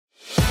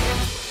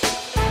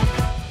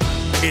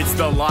It's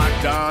the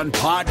Locked On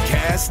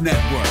Podcast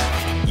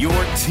Network, your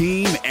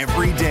team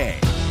every day.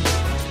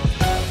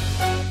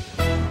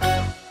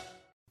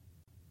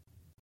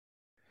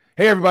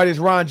 Hey, everybody, it's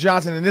Ron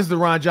Johnson, and this is the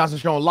Ron Johnson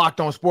Show on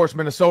Locked On Sports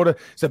Minnesota.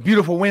 It's a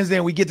beautiful Wednesday,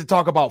 and we get to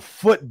talk about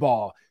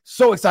football.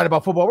 So excited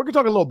about football. We're going to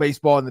talk a little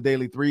baseball in the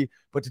Daily 3,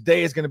 but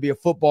today is going to be a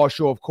football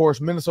show, of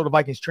course. Minnesota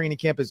Vikings training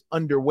camp is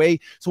underway,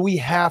 so we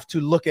have to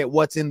look at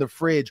what's in the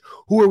fridge.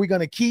 Who are we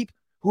going to keep?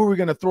 Who are we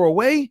going to throw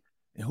away?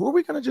 And who are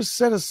we going to just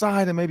set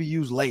aside and maybe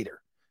use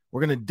later? We're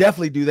going to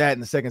definitely do that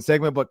in the second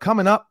segment, but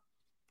coming up,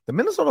 the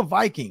Minnesota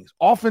Vikings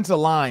offensive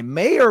line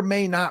may or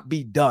may not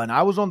be done.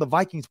 I was on the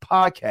Vikings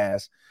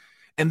podcast,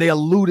 and they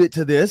alluded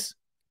to this,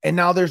 and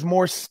now there's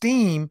more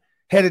steam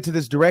headed to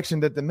this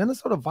direction that the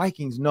Minnesota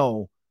Vikings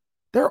know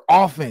their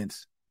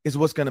offense is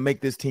what's going to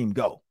make this team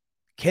go.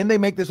 Can they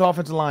make this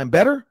offensive line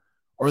better,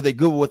 or are they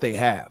good with what they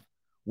have?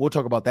 We'll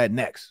talk about that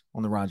next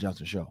on the Ron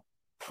Johnson Show.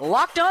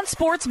 Locked On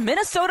Sports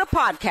Minnesota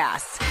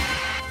Podcasts.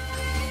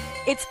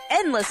 It's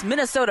endless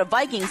Minnesota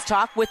Vikings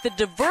talk with the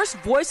diverse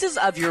voices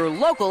of your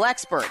local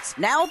experts.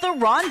 Now the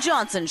Ron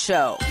Johnson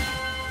Show.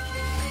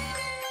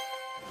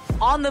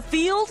 On the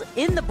field,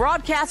 in the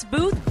broadcast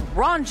booth,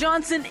 Ron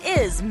Johnson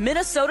is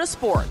Minnesota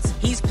sports.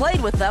 He's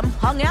played with them,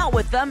 hung out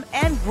with them,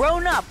 and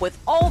grown up with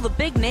all the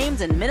big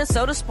names in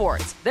Minnesota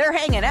sports. They're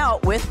hanging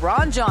out with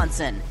Ron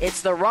Johnson.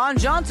 It's the Ron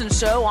Johnson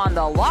Show on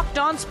the Locked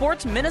On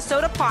Sports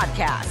Minnesota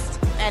podcast.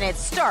 And it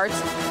starts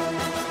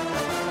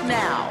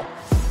now.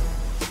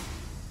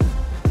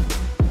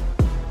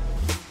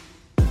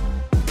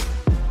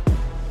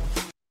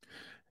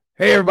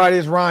 Hey, everybody,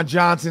 it's Ron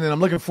Johnson, and I'm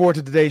looking forward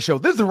to today's show.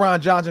 This is the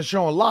Ron Johnson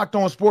Show on Locked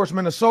On Sports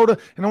Minnesota,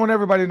 and I want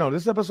everybody to know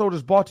this episode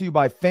is brought to you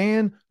by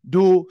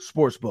FanDuel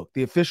Sportsbook,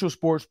 the official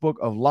sportsbook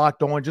of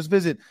Locked On. Just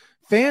visit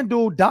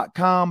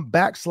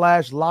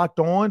FanDuel.com/Locked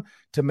On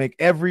to make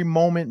every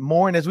moment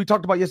more. And as we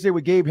talked about yesterday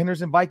with Gabe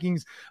Henderson,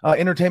 Vikings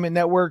Entertainment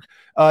Network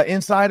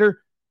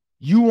insider,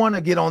 you want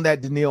to get on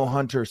that Danielle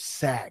Hunter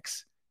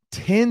sacks.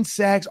 10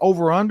 sacks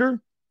over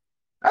under?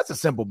 That's a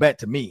simple bet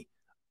to me.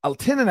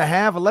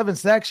 10.5, 11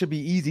 sacks should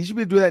be easy. He should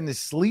be able to do that in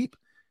his sleep.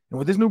 And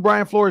with this new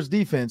Brian Flores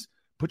defense,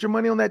 put your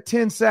money on that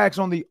 10 sacks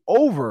on the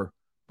over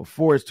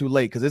before it's too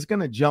late, because it's going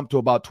to jump to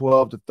about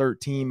 12 to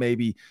 13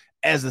 maybe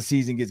as the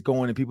season gets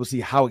going and people see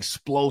how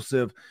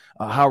explosive,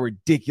 how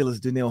ridiculous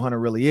Danielle Hunter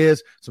really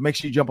is. So make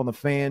sure you jump on the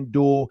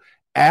FanDuel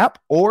app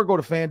or go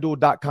to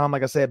FanDuel.com,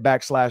 like I said,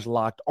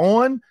 /Locked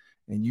On,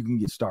 and you can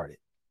get started.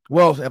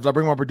 Well, after I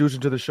bring my producer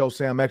to the show,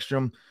 Sam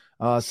Ekstrom,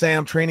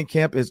 Sam, training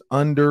camp is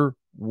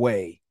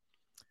underway.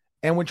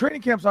 And when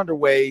training camp's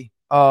underway,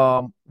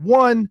 got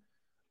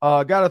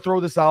to throw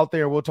this out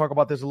there. We'll talk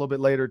about this a little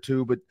bit later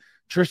too, but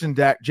Tristan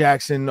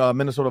Jackson,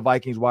 Minnesota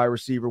Vikings wide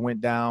receiver,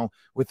 went down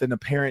with an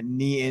apparent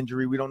knee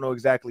injury. We don't know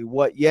exactly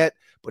what yet,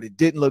 but it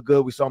didn't look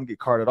good. We saw him get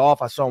carted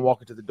off. I saw him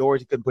walking to the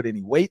doors. He couldn't put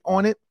any weight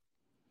on it.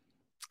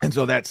 And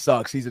so that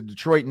sucks. He's a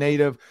Detroit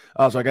native,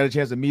 so I got a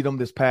chance to meet him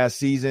this past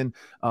season.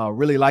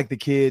 Really like the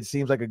kid.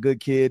 Seems like a good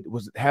kid.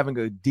 Was having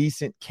a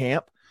decent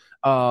camp.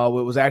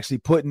 Was actually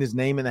putting his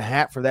name in the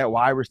hat for that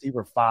wide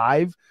receiver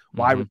 5,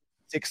 wide receiver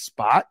 6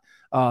 spot.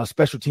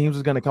 Special teams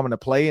is going to come into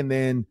play, and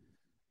then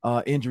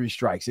injury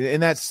strikes.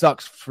 And that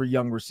sucks for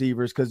young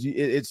receivers because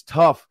it's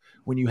tough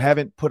when you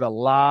haven't put a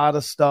lot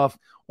of stuff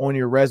on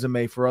your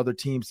resume for other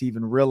teams to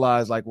even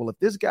realize, like, well, if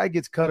this guy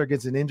gets cut or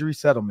gets an injury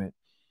settlement,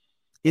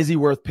 is he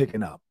worth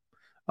picking up?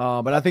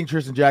 But I think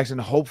Tristan Jackson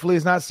hopefully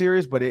is not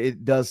serious, but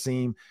it does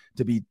seem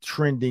to be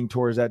trending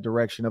towards that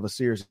direction of a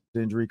serious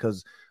injury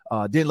because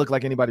didn't look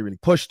like anybody really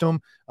pushed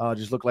him.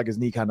 Just looked like his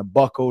knee kind of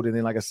buckled. And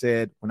then, like I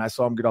said, when I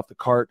saw him get off the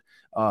cart,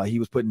 he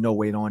was putting no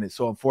weight on it.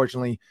 So,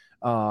 unfortunately,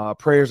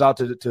 prayers out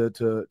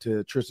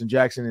to Tristan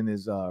Jackson in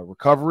his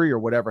recovery or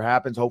whatever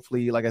happens.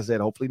 Hopefully, like I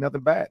said, hopefully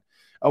nothing bad.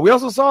 We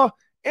also saw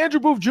Andrew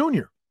Booth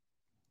Jr.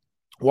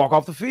 walk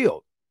off the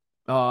field.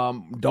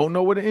 Don't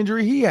know what an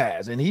injury he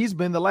has. And he's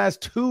been the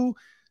last 2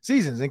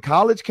 seasons in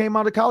college, came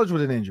out of college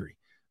with an injury.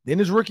 Then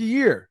his rookie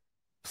year,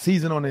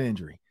 season on an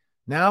injury.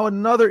 Now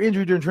another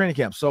injury during training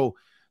camp. So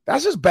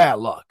that's just bad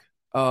luck.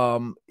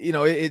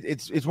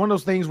 It's one of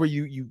those things where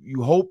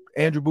you hope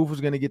Andrew Booth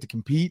was going to get to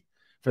compete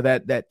for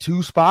that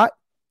 2 spot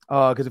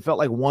because it felt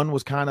like 1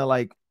 was kind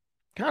of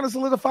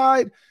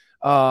solidified.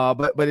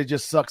 But it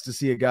just sucks to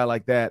see a guy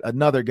like that,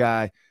 another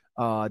guy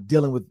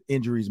dealing with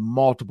injuries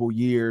multiple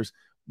years.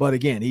 But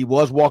again, he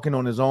was walking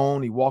on his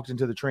own. He walked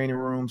into the training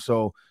room.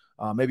 So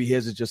maybe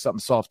his is just something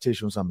soft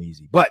tissue and something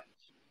easy. But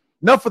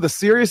enough of the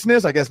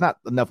seriousness. I guess not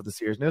enough of the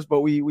seriousness, but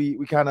we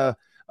kind of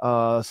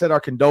said our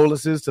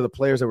condolences to the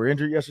players that were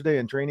injured yesterday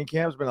in training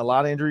camp. There's been a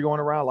lot of injury going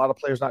around, a lot of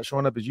players not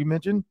showing up, as you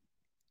mentioned.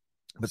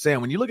 But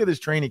Sam, when you look at this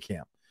training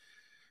camp,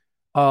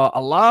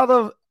 a lot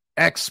of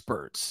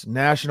experts,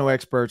 national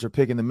experts, are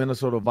picking the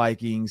Minnesota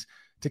Vikings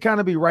to kind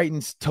of be right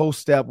in toe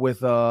step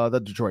with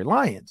the Detroit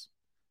Lions.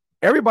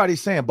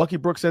 Everybody's saying, Bucky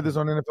Brooks said this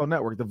on NFL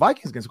Network, the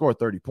Vikings can score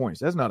 30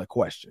 points. That's not a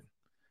question.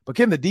 But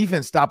can the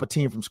defense stop a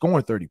team from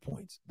scoring 30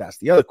 points? That's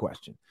the other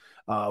question.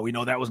 We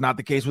know that was not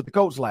the case with the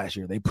Colts last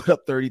year. They put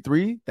up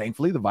 33.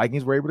 Thankfully, the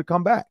Vikings were able to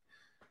come back.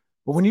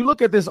 But when you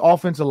look at this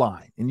offensive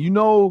line, and you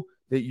know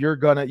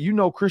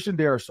that Christian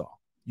Darrisaw,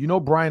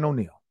 Brian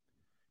O'Neill,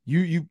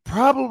 you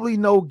probably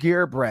know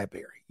Garrett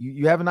Bradbury.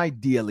 You have an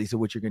idea, at least, of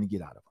what you're going to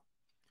get out of him.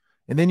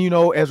 And then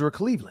Ezra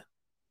Cleveland.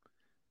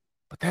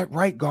 But that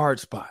right guard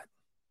spot,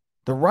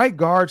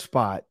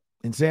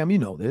 and Sam, you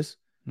know this,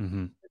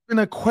 it's been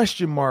a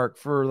question mark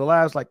for the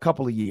last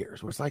couple of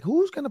years where it's like,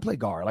 who's going to play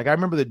guard? I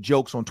remember the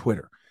jokes on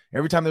Twitter.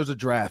 Every time there was a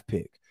draft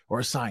pick or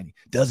a signing,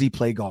 does he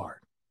play guard?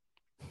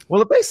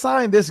 Well, if they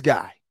sign this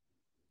guy,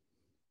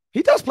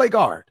 he does play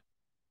guard.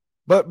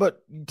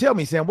 But tell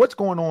me, Sam, what's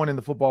going on in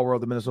the football world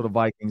of the Minnesota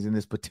Vikings in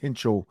this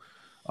potential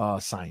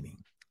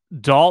signing?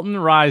 Dalton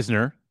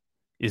Risner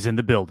is in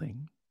the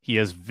building. He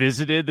has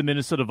visited the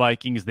Minnesota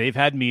Vikings. They've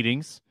had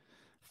meetings.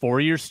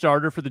 4-year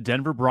starter for the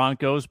Denver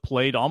Broncos,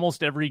 played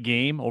almost every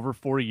game over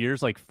 4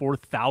 years,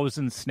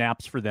 4,000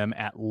 snaps for them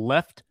at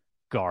left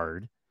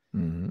guard.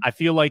 Mm-hmm. I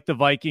feel like the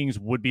Vikings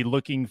would be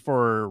looking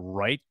for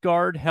right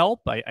guard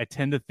help. I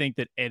tend to think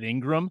that Ed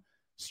Ingram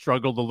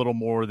struggled a little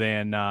more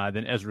than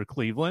Ezra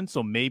Cleveland,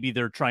 so maybe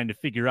they're trying to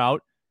figure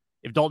out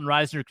if Dalton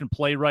Risner can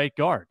play right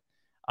guard.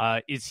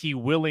 Is he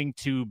willing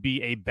to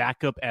be a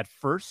backup at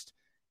first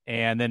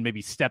and then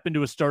maybe step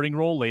into a starting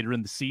role later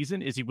in the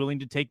season? Is he willing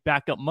to take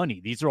backup money?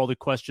 These are all the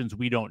questions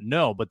we don't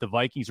know, but the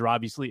Vikings are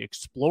obviously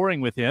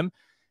exploring with him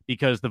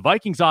because the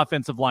Vikings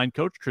offensive line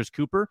coach, Chris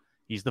Cooper,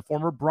 he's the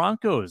former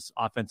Broncos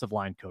offensive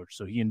line coach.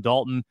 So he and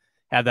Dalton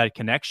have that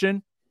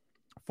connection.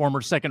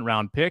 Former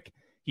second-round pick.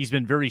 He's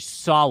been very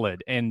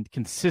solid and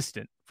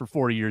consistent for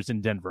 4 years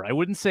in Denver. I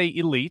wouldn't say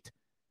elite,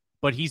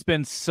 but he's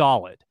been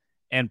solid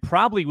and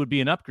probably would be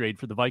an upgrade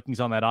for the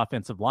Vikings on that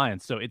offensive line.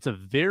 So it's a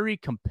very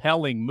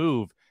compelling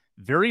move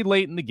very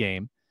late in the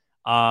game.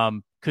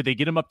 Could they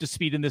get him up to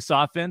speed in this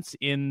offense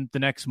in the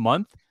next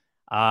month?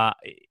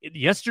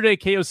 Yesterday,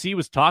 KOC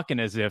was talking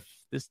as if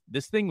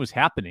this thing was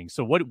happening.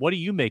 So what do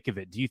you make of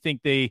it? Do you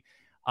think they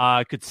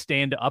could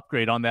stand to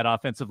upgrade on that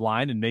offensive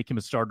line and make him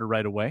a starter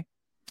right away?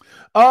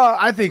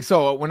 I think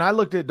so. When I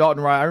looked at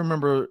Dalton Risner, I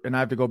remember, and I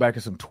have to go back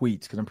to some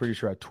tweets because I'm pretty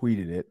sure I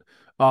tweeted it.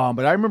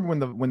 But I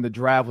remember when the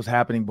draft was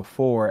happening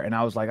before, and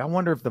I was like, I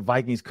wonder if the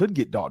Vikings could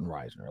get Dalton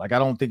Risner. I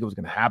don't think it was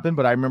going to happen,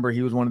 but I remember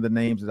he was one of the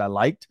names that I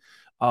liked.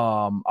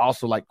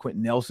 Also like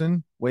Quentin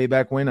Nelson way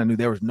back when. I knew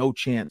there was no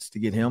chance to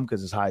get him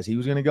because as high as he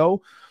was going to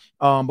go.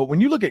 But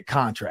when you look at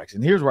contracts,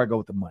 and here's where I go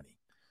with the money.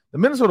 The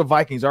Minnesota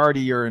Vikings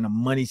already are in a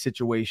money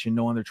situation,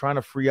 knowing they're trying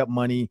to free up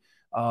money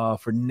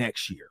for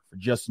next year, for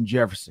Justin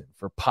Jefferson,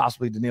 for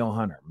possibly Danielle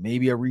Hunter,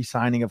 maybe a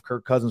re-signing of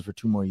Kirk Cousins for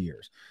 2 more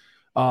years.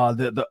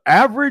 The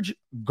average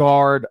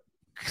guard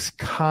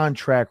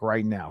contract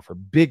right now for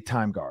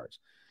big-time guards,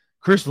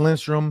 Chris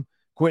Lindstrom,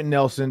 Quentin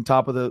Nelson,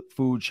 top of the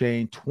food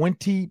chain,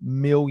 $20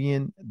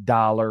 million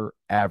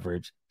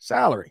average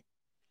salary.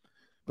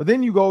 But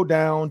then you go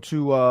down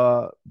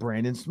to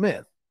Brandon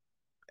Smith,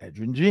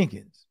 Edrin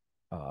Jenkins,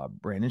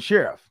 Brandon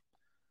Sheriff.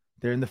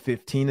 They're in the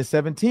 15 to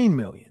 17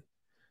 million.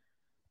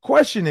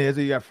 Question is,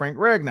 you got Frank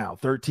Ragnow,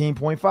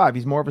 13.5.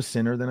 He's more of a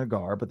center than a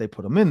guard, but they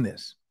put him in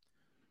this.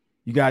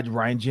 You got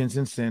Ryan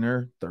Jensen,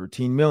 center,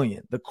 13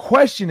 million. The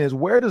question is,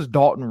 where does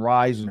Dalton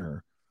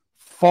Risner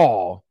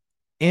fall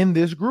in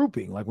this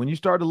grouping? When you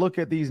start to look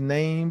at these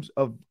names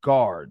of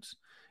guards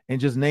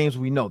and just names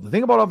we know, the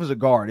thing about offensive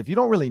guard, if you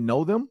don't really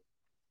know them,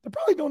 they're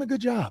probably doing a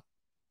good job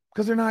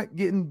because they're not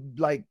getting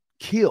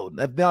killed.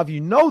 Now, if you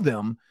know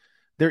them,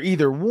 they're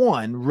either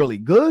 1, really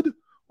good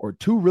or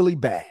 2, really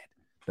bad.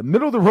 The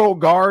middle of the road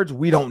guards,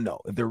 we don't know.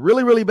 If they're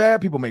really, really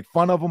bad, people make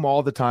fun of them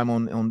all the time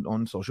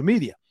on social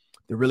media.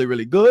 They're really,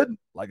 really good,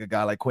 like a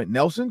guy like Quentin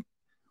Nelson.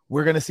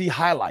 We're going to see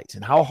highlights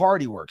and how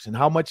hard he works and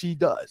how much he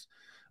does.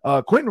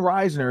 Quentin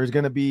Risner is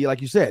going to be,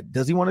 like you said,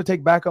 does he want to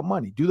take backup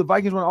money? Do the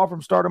Vikings want to offer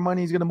him starter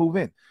money? He's going to move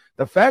in.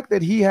 The fact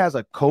that he has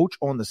a coach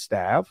on the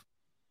staff,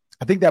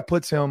 I think that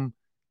puts him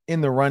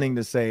in the running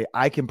to say,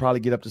 I can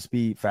probably get up to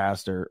speed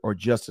faster or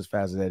just as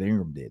fast as Ed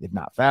Ingram did, if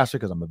not faster,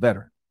 because I'm a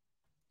veteran.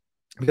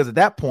 Because at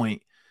that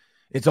point,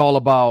 it's all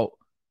about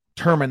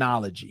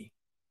terminology.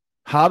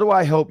 How do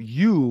I help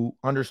you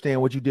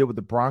understand what you did with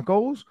the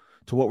Broncos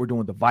to what we're doing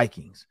with the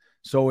Vikings?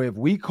 So if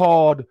we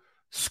called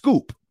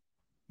scoop,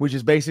 which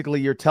is basically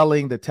you're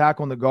telling the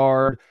tackle on the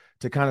guard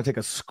to kind of take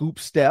a scoop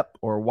step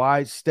or a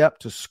wide step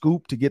to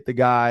scoop to get the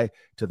guy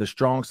to the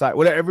strong side.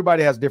 Well,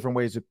 everybody has different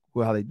ways of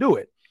how they do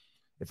it.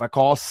 If I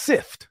call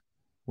sift,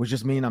 which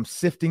just means I'm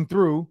sifting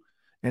through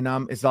and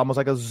it's almost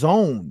like a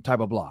zone type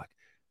of block.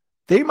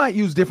 They might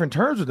use different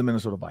terms with the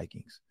Minnesota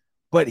Vikings,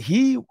 but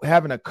he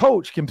having a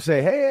coach can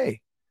say,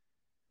 hey,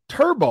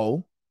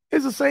 turbo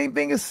is the same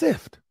thing as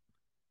sift.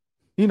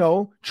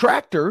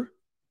 Tractor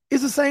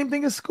is the same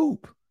thing as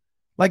scoop.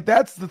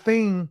 That's the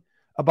thing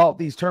about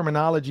these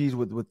terminologies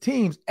with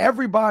teams.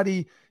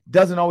 Everybody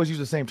doesn't always use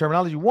the same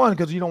terminology. One,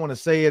 because you don't want to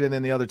say it, and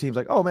then the other team's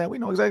like, oh, man, we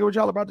know exactly what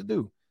y'all are about to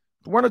do.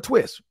 We're on a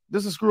twist.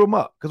 This is screw them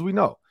up because we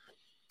know.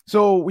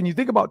 So when you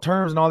think about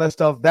terms and all that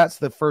stuff, that's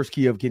the first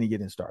key of can he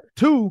get in started.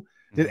 2,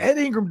 did Ed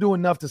Ingram do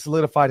enough to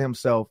solidify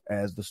himself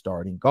as the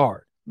starting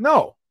guard?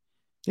 No,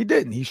 he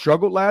didn't. He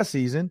struggled last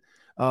season.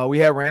 We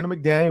had Randall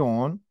McDaniel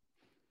on.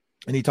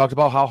 And he talked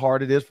about how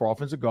hard it is for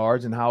offensive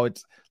guards and how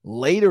it's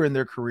later in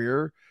their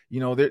career.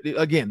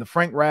 Again, the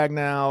Frank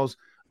Ragnows,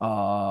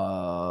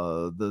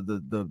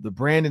 the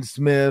Brandon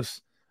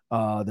Smiths,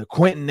 the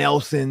Quentin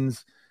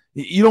Nelsons.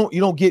 You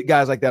don't get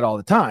guys like that all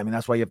the time, and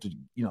that's why you have to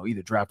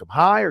either draft them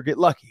high or get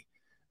lucky.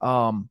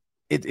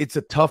 It's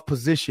a tough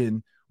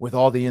position with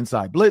all the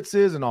inside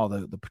blitzes and all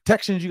the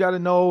protections you got to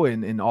know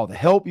and all the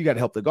help. You got to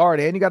help the guard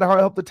and you got to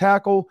help the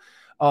tackle.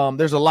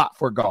 There's a lot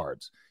for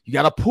guards. You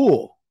got to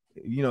pull.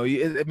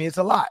 It's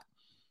a lot.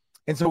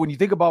 And so when you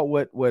think about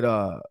what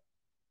Randall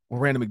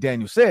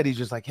McDaniel said, he's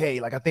just like, hey,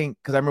 like I think,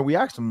 because I remember we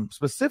asked him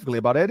specifically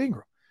about Ed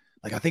Ingram.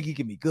 Like I think he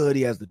can be good.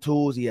 He has the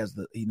tools. He has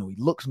he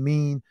looks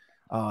mean.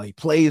 He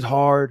plays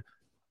hard,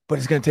 but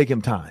it's going to take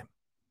him time.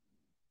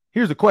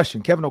 Here's the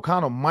question. Kevin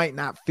O'Connell might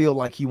not feel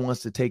like he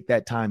wants to take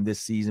that time this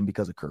season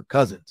because of Kirk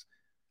Cousins.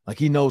 Like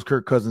he knows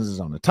Kirk Cousins is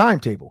on the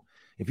timetable.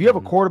 If you have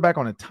a quarterback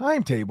on a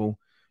timetable,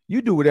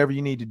 you do whatever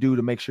you need to do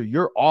to make sure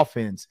your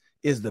offense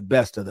is the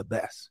best of the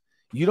best.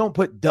 You don't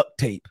put duct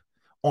tape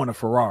on a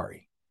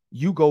Ferrari.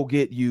 You go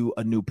get you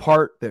a new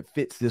part that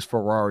fits this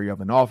Ferrari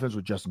of an offense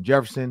with Justin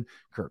Jefferson,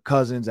 Kirk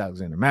Cousins,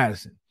 Alexander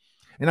Mattison.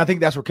 And I think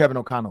that's where Kevin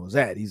O'Connell is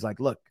at. He's like,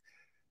 look,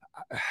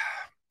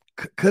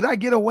 could I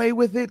get away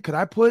with it? Could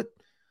I put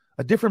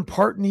a different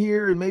part in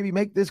here and maybe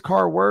make this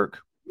car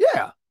work?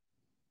 Yeah.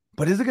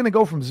 But is it going to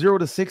go from 0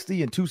 to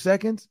 60 in 2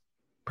 seconds?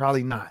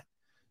 Probably not.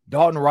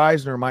 Dalton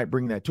Risner might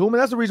bring that to him,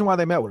 and that's the reason why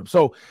they met with him.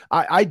 So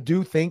I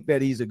do think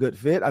that he's a good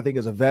fit. I think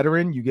as a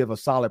veteran, you give a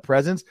solid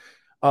presence.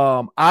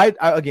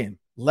 Again,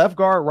 left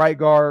guard, right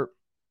guard.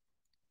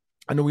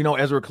 I know we know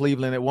Ezra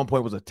Cleveland at one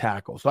point was a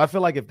tackle. So I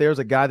feel like if there's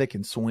a guy that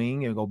can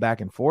swing and go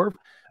back and forth,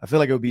 I feel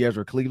like it would be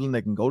Ezra Cleveland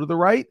that can go to the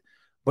right.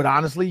 But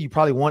honestly, you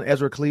probably want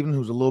Ezra Cleveland,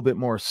 who's a little bit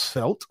more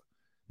svelte,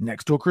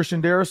 next to a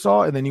Christian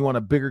Darrisaw, and then you want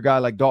a bigger guy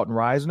like Dalton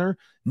Risner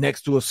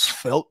next to a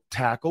svelte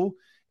tackle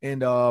and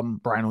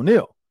Brian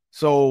O'Neill.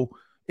 So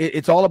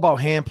it's all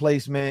about hand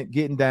placement,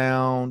 getting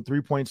down,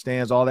 3-point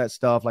stands, all that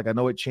stuff. Like I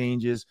know it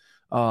changes.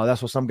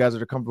 That's what some guys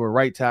that are comfortable with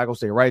right tackle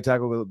stay right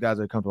tackle. Guys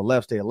that are comfortable with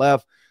left stay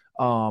left.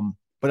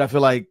 But I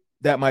feel like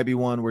that might be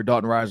one where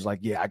Dalton Risner's like,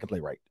 yeah, I can play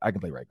right. I can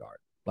play right guard.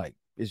 Like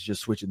it's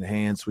just switching the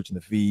hands, switching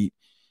the feet,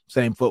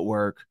 same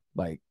footwork.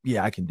 Like,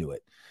 yeah, I can do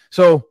it.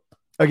 So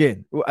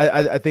again,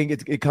 I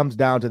think it comes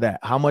down to that.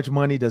 How much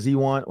money does he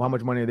want? How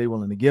much money are they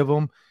willing to give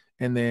him?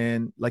 And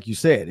then, like you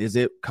said, is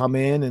it come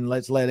in and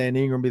let's let Ed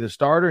Ingram be the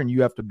starter and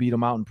you have to beat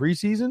him out in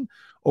preseason?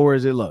 Or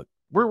is it, look,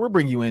 we're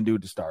bringing you in,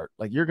 dude, to start.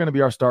 Like, you're going to be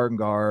our starting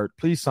guard.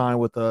 Please sign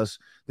with us.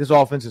 This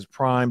offense is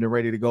primed and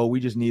ready to go. We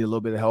just need a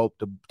little bit of help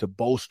to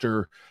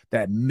bolster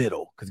that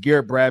middle. Because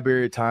Garrett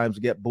Bradbury at times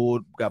got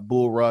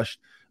bull rushed.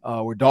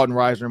 Where Dalton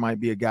Risner might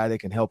be a guy that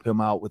can help him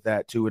out with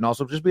that too. And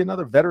also just be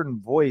another veteran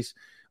voice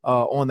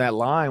on that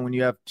line when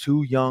you have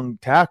two young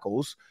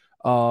tackles.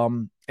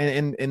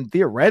 And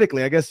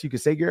theoretically, I guess you could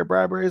say Garrett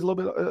Bradbury is a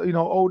little bit,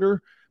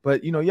 older,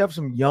 but, you have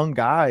some young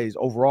guys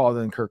overall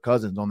other than Kirk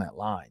Cousins on that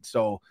line.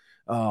 So,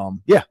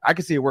 yeah, I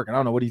can see it working. I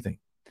don't know. What do you think?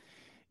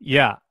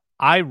 Yeah,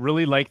 I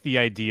really like the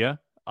idea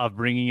of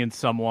bringing in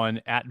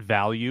someone at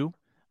value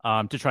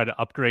to try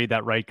to upgrade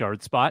that right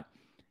guard spot.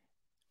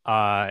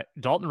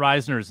 Dalton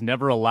Risner has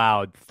never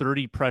allowed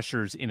 30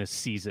 pressures in a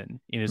season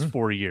in his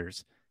 4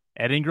 years.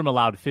 Ed Ingram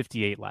allowed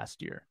 58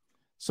 last year.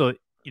 So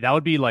that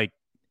would be like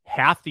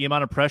half the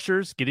amount of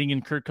pressures getting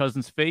in Kirk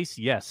Cousins' face.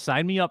 Yes,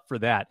 sign me up for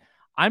that.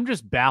 I'm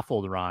just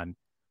baffled, Ron,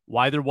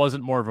 why there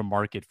wasn't more of a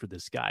market for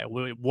this guy.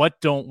 What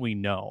don't we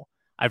know?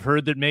 I've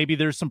heard that maybe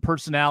there's some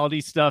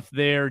personality stuff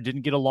there,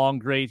 didn't get along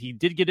great. He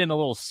did get in a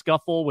little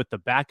scuffle with the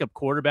backup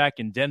quarterback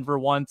in Denver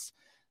once.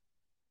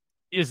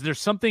 Is there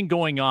something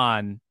going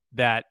on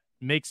that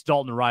makes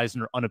Dalton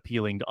Risner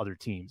unappealing to other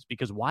teams?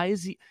 Because why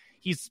is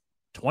he's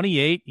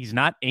 28, he's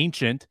not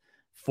ancient,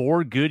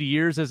 4 good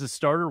years as a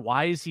starter.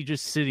 Why is he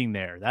just sitting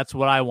there? That's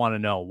what I want to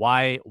know.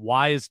 Why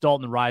is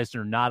Dalton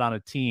Risner not on a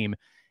team,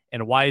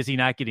 and why is he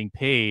not getting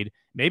paid?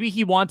 Maybe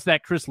he wants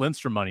that Chris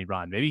Lindstrom money,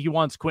 Ron. Maybe he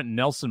wants Quentin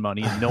Nelson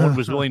money, and no one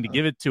was willing to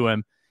give it to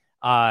him.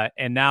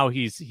 And now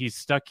he's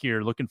stuck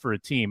here looking for a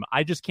team.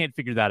 I just can't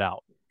figure that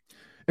out.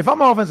 If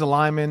I'm an offensive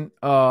lineman,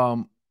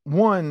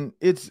 one,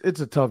 it's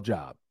a tough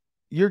job.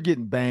 You're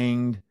getting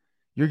banged,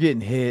 you're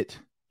getting hit,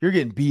 you're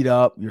getting beat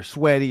up, you're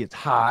sweaty, it's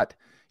hot,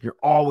 you're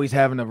always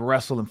having to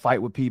wrestle and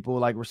fight with people.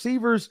 Like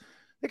receivers,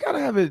 they gotta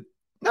have it,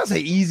 not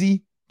say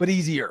easy, but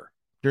easier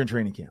during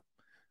training camp.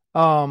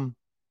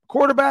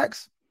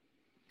 Quarterbacks,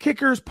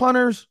 kickers,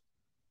 punters,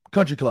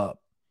 country club.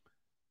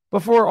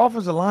 But for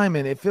offensive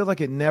linemen, it feels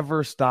like it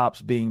never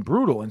stops being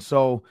brutal. And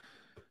so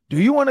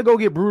do you want to go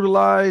get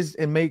brutalized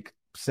and make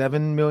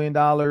 $7 million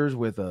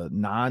with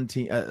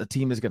a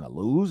team that's going to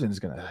lose and it's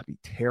going to be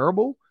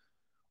terrible?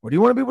 Or do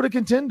you want to be with a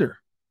contender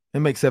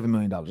and make $7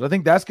 million? I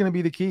think that's going to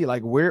be the key.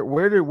 Like where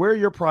are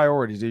your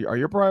priorities? Are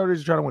your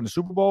priorities trying to win the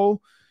Super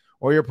Bowl,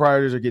 or your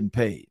priorities are getting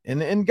paid?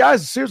 And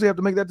guys seriously have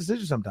to make that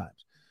decision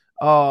sometimes.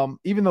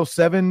 Even though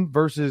 7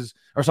 versus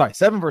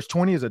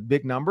 20 is a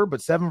big number,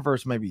 but 7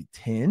 versus maybe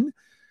 10,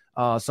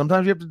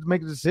 sometimes you have to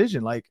make a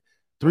decision. Like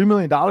 $3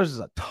 million is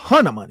a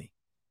ton of money,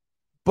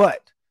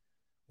 but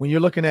when you're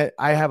looking at,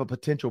 I have a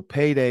potential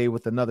payday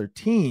with another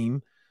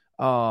team,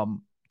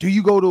 do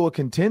you go to a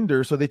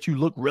contender so that you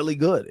look really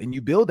good and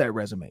you build that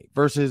resume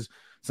versus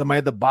somebody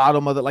at the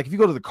bottom of it? Like if you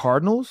go to the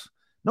Cardinals,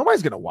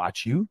 nobody's going to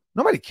watch you.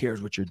 Nobody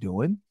cares what you're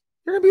doing.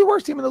 You're going to be the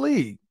worst team in the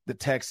league, the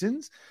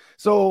Texans.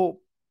 So,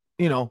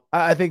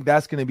 I think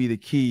that's going to be the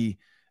key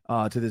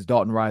to this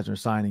Dalton Risner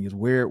signing is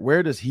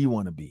where does he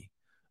want to be?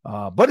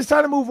 But it's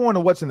time to move on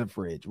to what's in the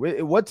fridge.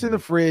 What's in the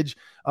fridge?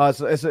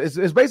 So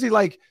it's basically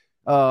like,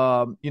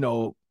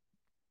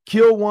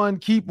 kill one,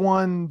 keep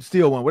one,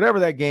 steal one, whatever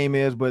that game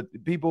is. But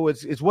people,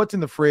 it's what's in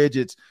the fridge.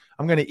 It's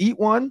I'm going to eat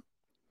one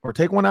or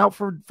take one out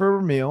for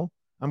a meal.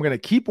 I'm going to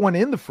keep one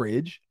in the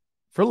fridge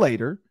for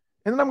later.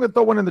 And then I'm going to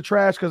throw one in the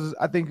trash because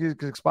I think it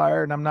could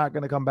expire and I'm not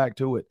going to come back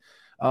to it.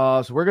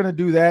 So we're going to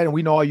do that. And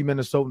we know all you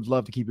Minnesotans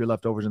love to keep your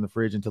leftovers in the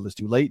fridge until it's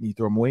too late and you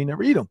throw them away and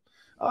never eat them.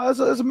 It's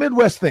a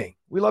Midwest thing.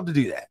 We love to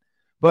do that.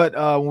 But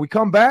when we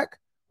come back,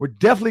 we're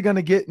definitely going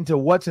to get into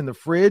what's in the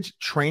fridge,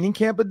 training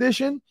camp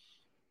edition.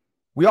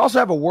 We also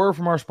have a word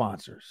from our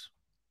sponsors.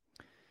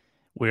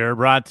 We're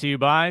brought to you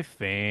by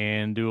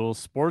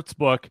FanDuel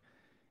Sportsbook.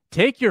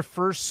 Take your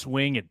first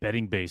swing at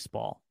betting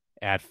baseball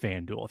at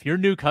FanDuel. If you're a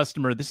new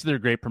customer, this is their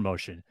great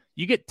promotion.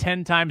 You get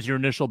 10 times your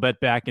initial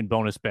bet back in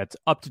bonus bets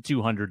up to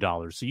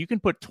 $200. So you can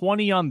put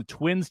 20 on the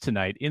Twins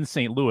tonight in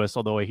St. Louis,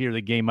 although I hear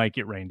the game might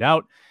get rained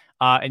out.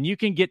 And you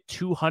can get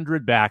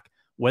 200 back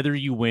whether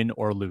you win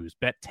or lose.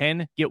 Bet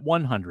 10, get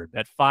 100.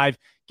 Bet 5,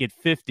 get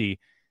 50.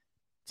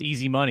 It's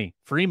easy money,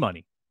 free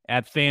money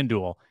at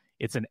FanDuel.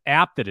 It's an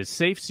app that is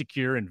safe,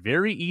 secure, and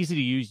very easy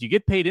to use. You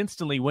get paid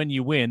instantly when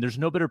you win. There's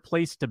no better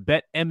place to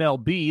bet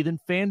MLB than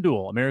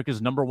FanDuel,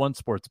 America's #1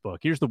 sports book.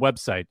 Here's the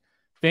website,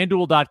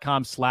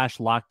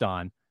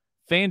 FanDuel.com/lockedon.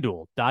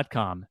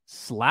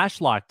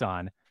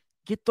 FanDuel.com/lockedon.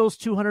 Get those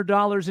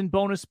 $200 in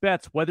bonus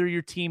bets, whether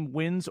your team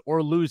wins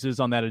or loses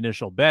on that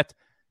initial bet.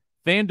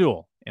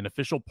 FanDuel, an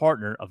official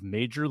partner of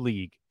Major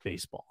League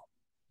Baseball.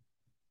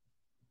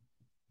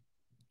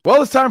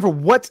 Well, it's time for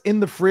what's in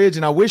the fridge,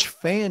 and I wish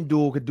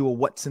FanDuel could do a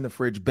what's in the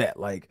fridge bet.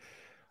 Like,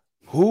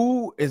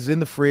 who is in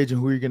the fridge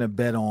and who you're going to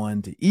bet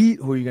on to eat,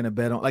 who you're going to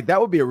bet on. Like,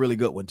 that would be a really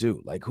good one,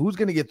 too. Like, who's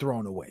going to get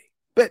thrown away?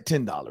 Bet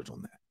 $10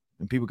 on that.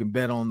 And people can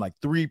bet on, like,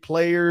 3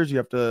 players. You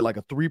have to, like,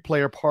 a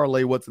 3-player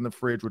parlay what's in the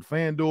fridge with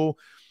FanDuel.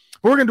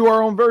 We're going to do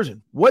our own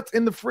version. What's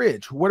in the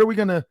fridge? What are we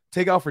going to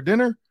take out for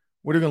dinner?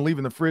 What are we going to leave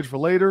in the fridge for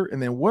later? And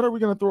then what are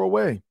we going to throw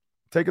away?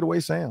 Take it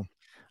away, Sam.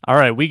 All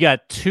right, we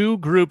got 2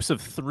 groups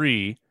of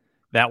 3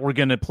 that we're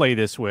going to play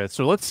this with.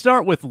 So let's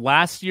start with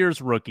last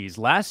year's rookies.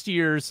 Last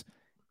year's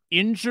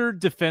injured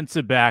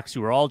defensive backs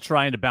who are all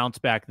trying to bounce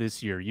back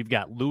this year. You've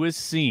got Lewis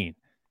Cine.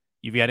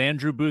 You've got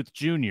Andrew Booth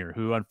Jr.,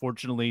 who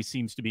unfortunately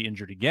seems to be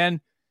injured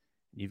again.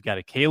 You've got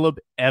a Caleb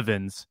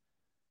Evans,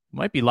 who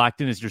might be locked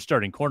in as your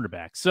starting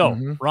cornerback.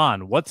 So,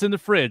 Ron, what's in the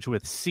fridge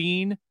with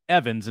Cine,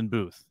 Evans, and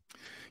Booth?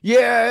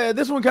 Yeah,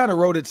 this one kind of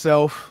wrote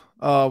itself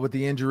with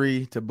the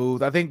injury to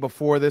Booth. I think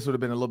before this would have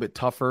been a little bit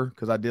tougher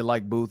because I did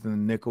like Booth and the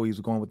nickel. He was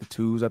going with the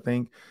 2s, I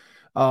think.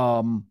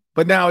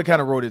 But now it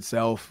kind of wrote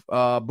itself.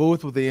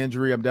 Booth with the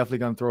injury, I'm definitely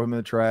going to throw him in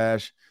the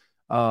trash.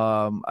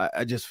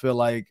 I just feel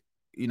like,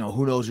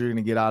 who knows you're going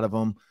to get out of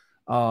him.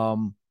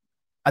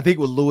 I think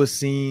with Lewis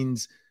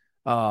Cine's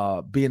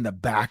being the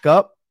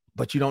backup,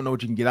 but you don't know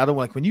what you can get out of him.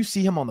 Like when you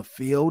see him on the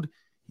field,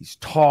 he's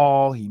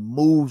tall, he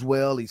moves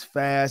well, he's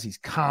fast, he's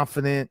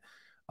confident.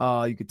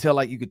 You could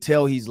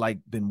tell he's like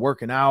been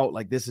working out.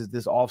 Like this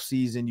off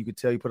season. You could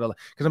tell he put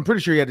because I'm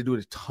pretty sure he had to do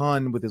it a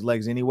ton with his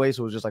legs anyway.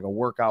 So it was just like a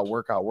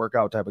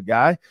workout type of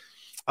guy.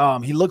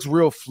 He looks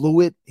real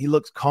fluid. He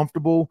looks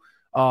comfortable.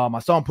 I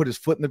saw him put his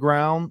foot in the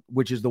ground,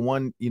 which is the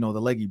one, the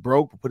leg he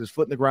broke, put his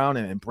foot in the ground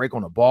and break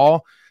on a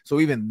ball.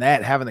 So even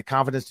that, having the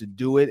confidence to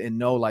do it and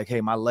know like,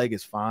 hey, my leg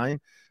is fine.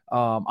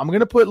 I'm going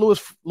to put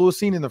Lewis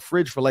Cine in the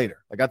fridge for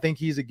later. Like I think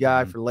he's a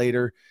guy for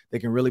later that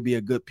can really be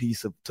a good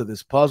piece to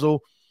this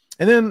puzzle.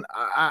 And then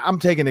I'm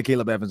taking the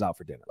Caleb Evans out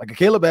for dinner. Like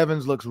Caleb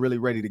Evans looks really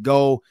ready to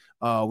go.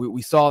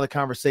 We saw the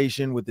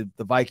conversation with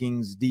the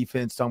Vikings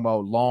defense talking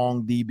about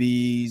long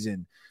DBs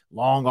and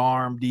long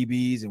arm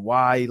DBs and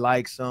why he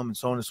likes them and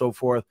so on and so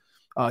forth.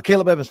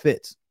 Caleb Evans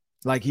fits.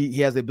 Like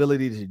he has the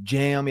ability to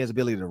jam. He has the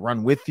ability to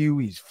run with you.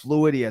 He's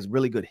fluid. He has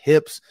really good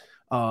hips.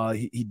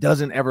 He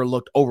doesn't ever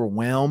look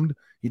overwhelmed.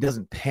 He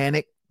doesn't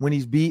panic when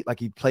he's beat.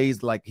 He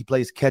plays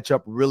catch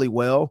up really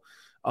well.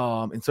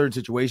 In certain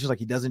situations, like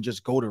he doesn't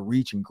just go to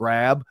reach and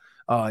grab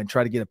and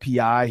try to get a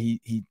PI.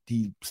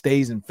 He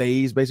stays in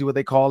phase, basically what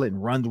they call it,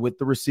 and runs with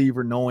the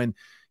receiver, knowing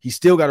he's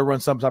still got to run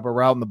some type of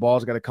route and the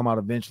ball's got to come out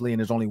eventually. And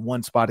there's only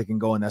one spot it can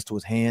go, and that's to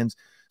his hands.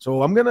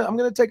 So I'm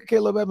gonna take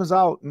Caleb Evans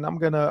out, and I'm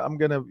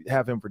gonna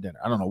have him for dinner.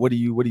 I don't know. What do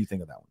you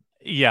think of that one?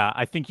 Yeah,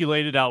 I think you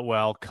laid it out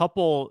well.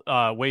 Couple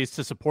ways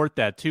to support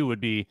that too would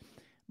be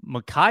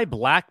Mekhi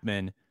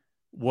Blackmon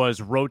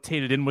was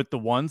rotated in with the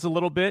 1s a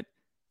little bit.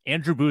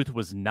 Andrew Booth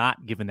was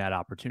not given that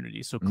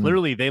opportunity. So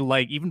clearly they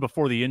even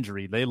before the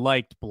injury, they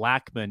liked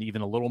Blackmon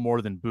even a little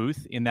more than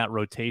Booth in that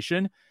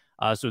rotation.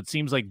 So it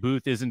seems like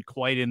Booth isn't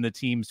quite in the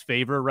team's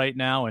favor right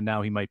now, and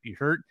now he might be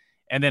hurt.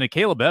 And then a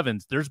Caleb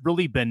Evans, there's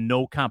really been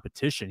no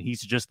competition.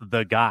 He's just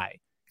the guy.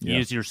 He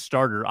is your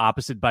starter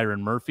opposite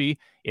Byron Murphy.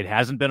 It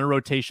hasn't been a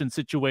rotation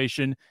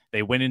situation.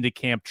 They went into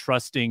camp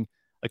trusting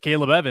a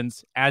Caleb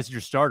Evans as your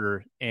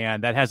starter,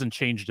 and that hasn't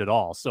changed at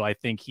all. So I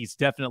think he's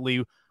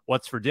definitely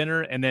what's for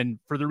dinner. And then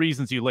for the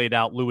reasons you laid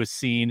out, Lewis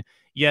Seen,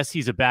 yes,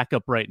 he's a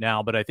backup right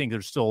now, but I think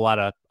there's still a lot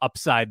of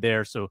upside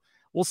there. So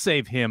we'll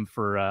save him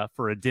for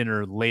a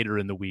dinner later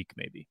in the week,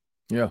 maybe.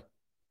 Yeah.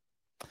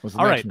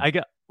 All right.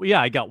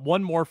 I got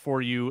one more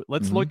for you.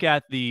 Let's look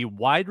at the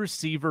wide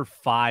receiver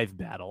 5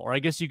 battle, or I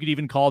guess you could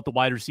even call it the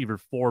wide receiver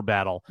 4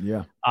 battle.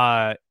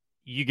 Yeah.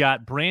 You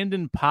got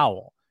Brandon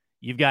Powell.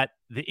 You've got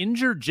the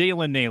injured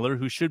Jalen Naylor,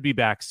 who should be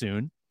back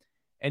soon.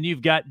 And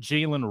you've got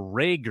Jalen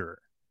Reagor.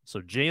 So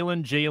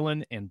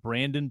Jalen, and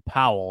Brandon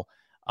Powell.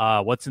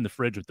 What's in the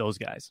fridge with those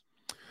guys?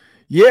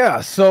 Yeah.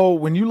 So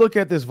when you look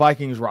at this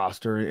Vikings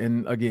roster,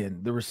 and again,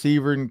 the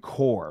receiver and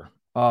core,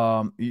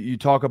 you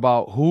talk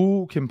about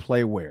who can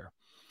play where.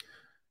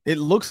 It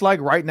looks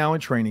like right now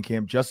in training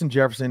camp, Justin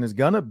Jefferson is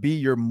going to be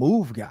your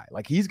move guy.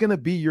 Like, he's going to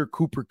be your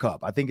Cooper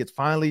Kupp. I think it's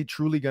finally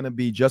truly going to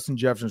be Justin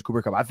Jefferson's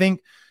Cooper Kupp. I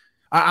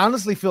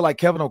honestly feel like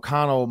Kevin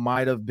O'Connell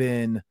might have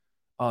been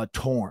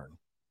torn.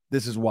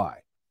 This is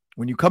why.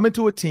 When you come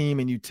into a team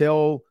and you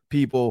tell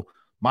people,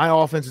 my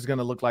offense is going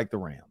to look like the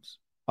Rams,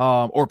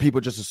 or people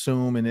just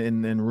assume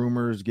and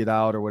rumors get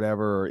out or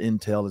whatever, or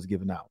intel is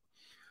given out,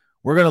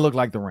 we're going to look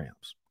like the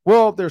Rams.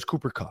 Well, there's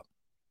Cooper Kupp.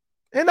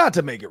 And not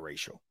to make it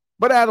racial,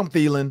 but Adam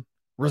Thielen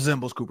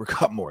resembles Cooper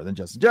Kupp more than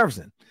Justin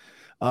Jefferson.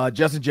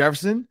 Justin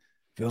Jefferson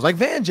feels like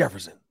Van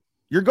Jefferson,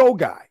 your goal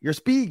guy, your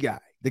speed guy,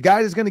 the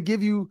guy that's going to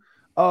give you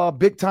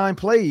big-time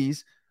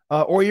plays,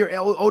 or your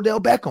Odell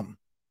Beckham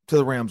to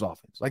the Rams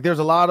offense. Like, there's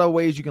a lot of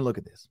ways you can look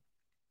at this.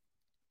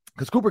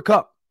 Because Cooper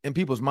Kupp, in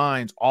people's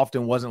minds,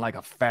 often wasn't like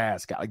a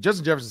fast guy. Like,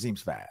 Justin Jefferson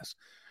seems fast.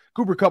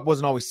 Cooper Kupp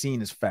wasn't always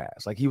seen as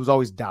fast. Like, he was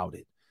always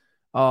doubted.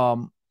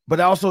 But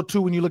also,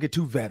 too, when you look at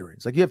two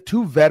veterans, like, you have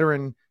two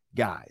veteran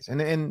guys.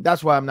 And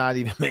that's why I'm not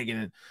even making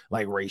it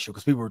like racial,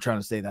 because people were trying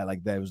to say that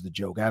like that was the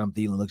joke. Adam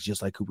Thielen looks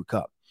just like Cooper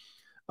Kupp.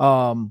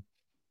 But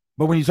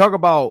when you talk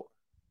about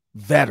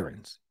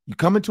veterans, you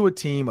come into a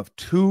team of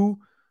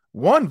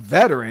one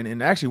veteran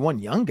and actually one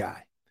young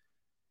guy,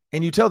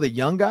 and you tell the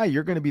young guy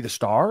you're going to be the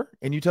star,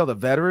 and you tell the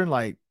veteran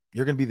like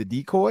you're going to be the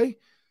decoy.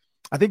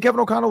 I think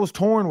Kevin O'Connell was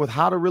torn with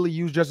how to really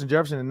use Justin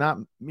Jefferson and not,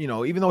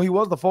 even though he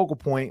was the focal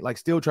point, like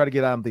still try to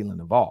get Adam Thielen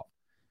involved.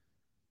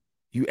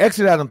 You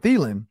exit Adam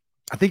Thielen,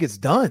 I think it's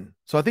done.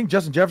 So I think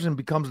Justin Jefferson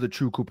becomes the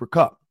true Cooper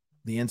Kupp,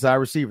 the inside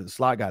receiver, the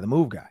slot guy, the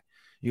move guy.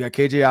 You got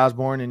KJ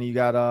Osborne, and you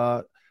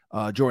got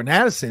Jordan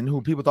Addison,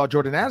 who people thought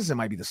Jordan Addison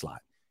might be the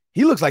slot.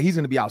 He looks like he's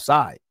going to be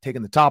outside,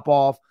 taking the top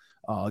off,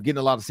 getting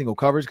a lot of single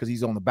coverage because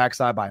he's on the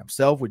backside by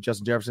himself with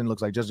Justin Jefferson.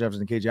 Looks like Justin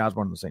Jefferson and KJ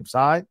Osborne on the same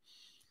side.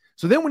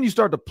 So then when you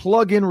start to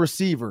plug in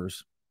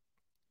receivers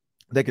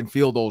that can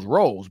fill those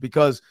roles,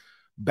 because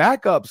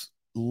backups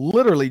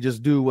literally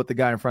just do what the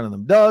guy in front of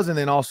them does, and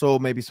then also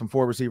maybe some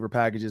 4 receiver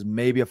packages,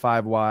 maybe a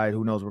 5 wide.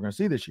 Who knows what we're going to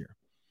see this year.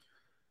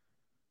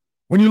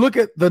 When you look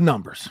at the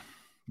numbers,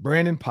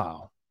 Brandon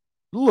Powell,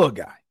 little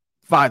guy,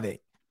 5'8".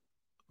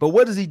 But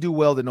what does he do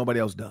well that nobody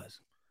else does?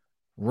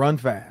 Run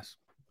fast.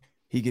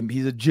 He's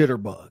a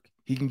jitterbug.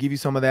 He can give you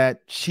some of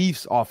that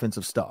Chiefs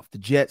offensive stuff, the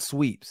jet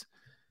sweeps.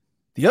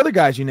 The other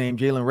guys you named,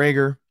 Jalen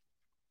Reagor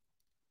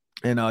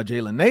and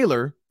Jalen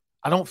Naylor,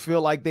 I don't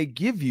feel like they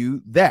give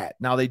you that.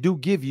 Now, they do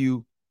give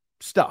you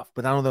stuff,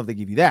 but I don't know if they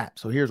give you that.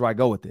 So here's where I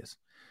go with this.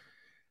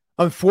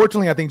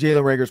 Unfortunately, I think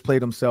Jalen Reagor's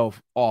played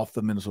himself off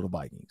the Minnesota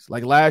Vikings.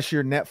 Like last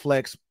year,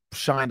 Netflix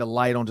shined a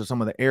light onto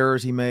some of the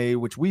errors he made,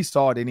 which we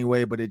saw it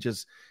anyway, but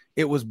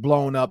it was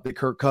blown up that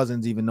Kirk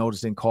Cousins even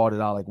noticed and called it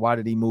out. Like, why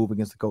did he move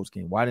against the Colts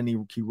game? Why didn't he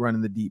keep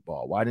running the deep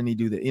ball? Why didn't he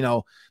do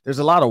that? There's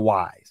a lot of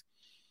whys.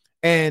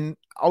 And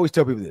I always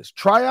tell people this.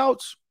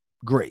 Tryouts,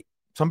 great.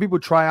 Some people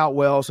try out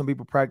well. Some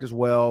people practice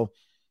well.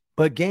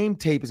 But game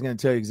tape is going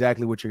to tell you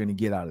exactly what you're going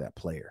to get out of that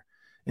player.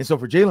 And so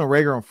for Jalen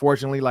Reagor,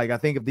 unfortunately, like I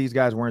think if these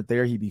guys weren't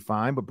there, he'd be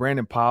fine. But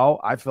Brandon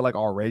Powell, I feel like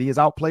already has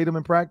outplayed him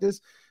in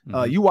practice.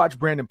 Mm-hmm. You watch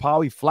Brandon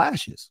Powell, he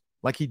flashes.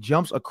 Like he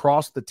jumps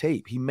across the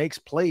tape. He makes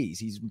plays.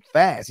 He's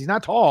fast. He's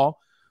not tall,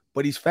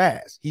 but he's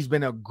fast. He's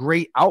been a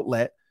great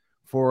outlet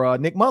for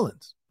Nick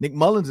Mullins. Nick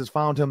Mullins has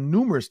found him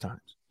numerous times.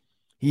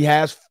 He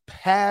has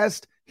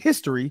past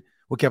history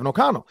with Kevin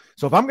O'Connell.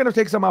 So if I'm going to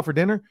take something out for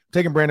dinner, I'm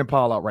taking Brandon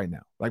Powell out right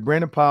now. Like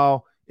Brandon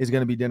Powell is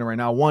going to be dinner right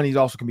now. One, he's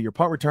also going to be your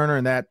punt returner,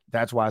 and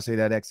that's why I say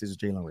that X is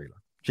Jalen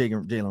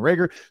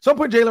Reagor. So I'm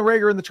putting Jalen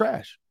Reagor in the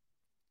trash.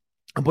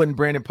 I'm putting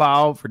Brandon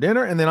Powell for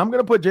dinner, and then I'm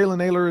going to put Jalen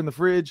Naylor in the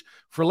fridge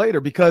for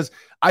later because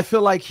I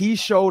feel like he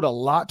showed a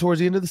lot towards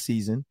the end of the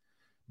season,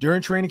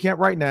 during training camp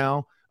right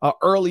now,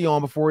 early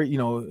on before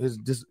his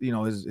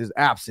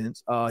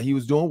absence. He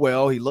was doing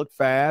well. He looked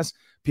fast.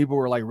 People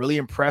were like really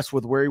impressed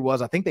with where he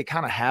was. I think they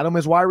kind of had him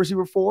as wide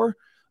receiver 4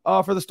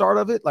 for the start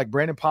of it. Like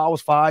Brandon Powell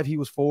was 5, he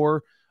was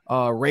 4.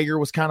 Reagor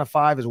was kind of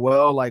 5 as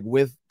well, like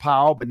with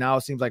Powell, but now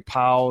it seems like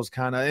Powell's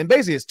kind of, and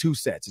basically it's 2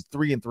 sets. It's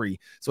 3 and 3,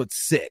 so it's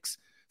 6.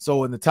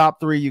 So in the top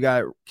 3, you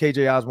got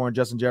KJ Osborne,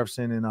 Justin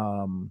Jefferson,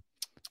 and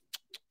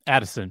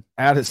Addison.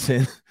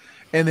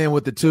 And then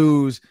with the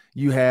 2s,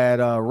 you had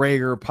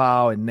Rager,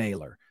 Powell, and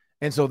Naylor.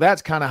 And so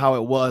that's kind of how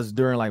it was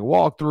during like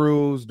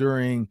walkthroughs,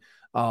 during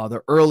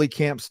the early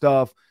camp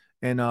stuff.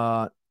 And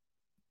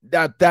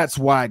that's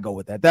why I go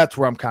with that. That's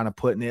where I'm kind of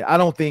putting it. I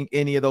don't think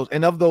any of those,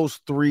 and of those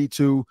 3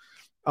 too,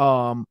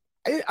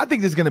 I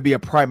think this is going to be a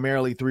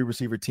primarily 3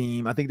 receiver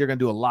team. I think they're going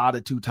to do a lot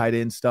of 2 tight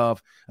end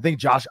stuff. I think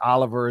Josh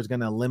Oliver is going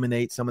to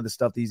eliminate some of the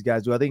stuff these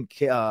guys do. I think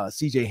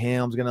CJ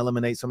Ham's going to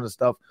eliminate some of the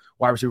stuff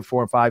wide receiver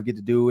 4 and 5 get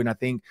to do. And I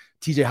think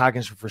TJ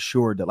Hawkins for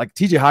sure. Like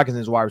TJ Hawkins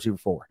is wide receiver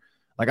 4.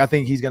 Like I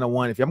think he's going to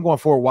want, if I'm going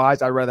 4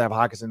 wides, I'd rather have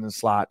Hawkins in the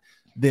slot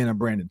than a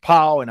Brandon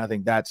Powell. And I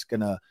think that's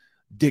going to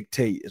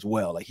dictate as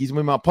well. Like he's going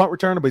to be my punt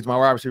returner, but he's my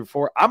wide receiver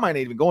 4. I might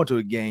not even go into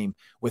a game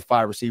with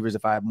 5 receivers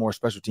if I have more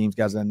special teams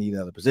guys that I need at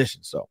other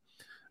positions. So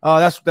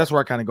that's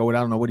where I kind of go with. I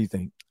don't know. What do you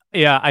think?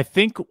 Yeah, I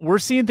think we're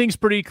seeing things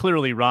pretty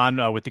clearly,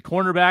 Ron, with the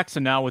cornerbacks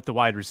and now with the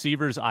wide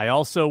receivers. I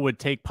also would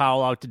take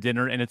Powell out to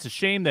dinner, and it's a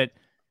shame that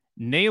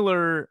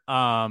Naylor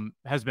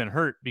has been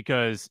hurt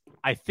because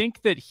I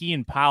think that he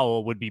and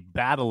Powell would be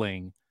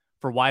battling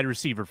for wide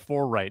receiver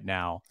 4 right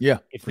now. Yeah,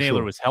 if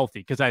Naylor was healthy,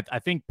 because I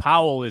think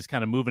Powell is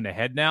kind of moving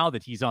ahead now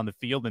that he's on the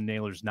field and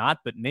Naylor's not.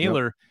 But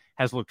Naylor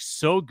has looked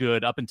so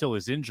good up until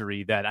his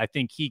injury that I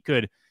think he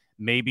could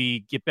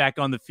maybe get back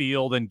on the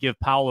field and give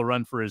Powell a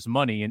run for his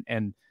money.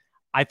 And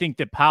I think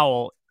that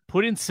Powell,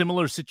 put in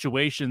similar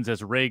situations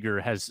as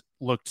Rager, has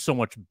looked so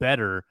much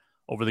better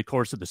over the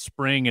course of the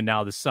spring and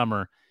now the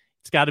summer.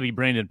 It's got to be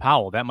Brandon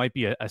Powell. That might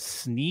be a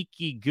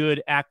sneaky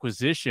good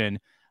acquisition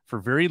for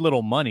very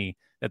little money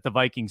that the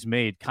Vikings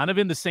made, kind of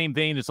in the same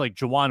vein as like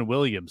Jawan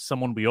Williams,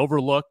 someone we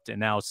overlooked and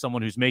now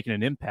someone who's making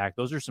an impact.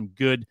 Those are some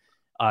good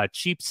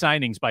cheap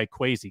signings by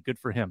Kwesi. Good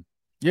for him.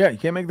 Yeah, you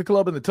can't make the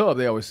club in the tub,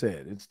 they always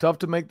said. It's tough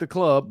to make the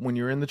club when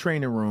you're in the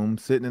training room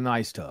sitting in the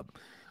ice tub.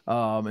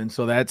 And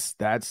so that's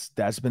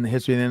been the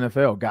history of the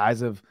NFL. Guys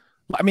have,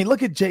 I mean,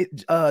 look at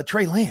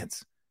Trey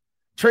Lance.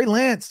 Trey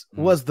Lance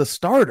was the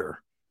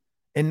starter,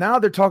 and now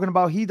they're talking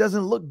about he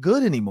doesn't look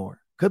good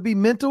anymore. Could be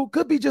mental,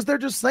 could be just they're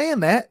just saying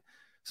that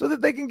so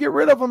that they can get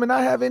rid of him and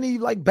not have any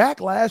like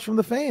backlash from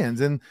the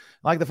fans. And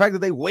like the fact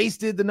that they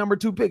wasted the number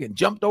 2 pick and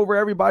jumped over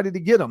everybody to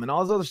get him and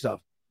all this other stuff.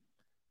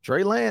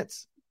 Trey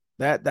Lance.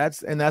 That's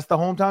the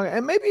hometown,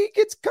 and maybe he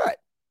gets cut.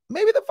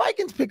 Maybe the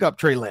Vikings pick up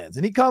Trey Lance,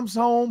 and he comes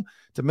home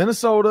to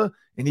Minnesota,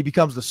 and he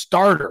becomes the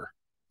starter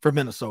for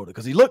Minnesota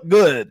because he looked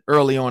good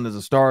early on as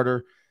a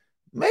starter.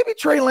 Maybe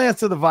Trey Lance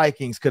to the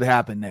Vikings could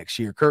happen next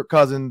year. Kirk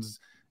Cousins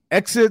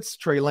exits.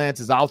 Trey Lance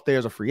is out there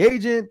as a free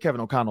agent.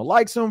 Kevin O'Connell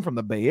likes him from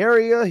the Bay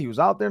Area. He was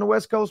out there in the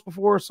West Coast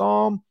before.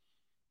 Saw him.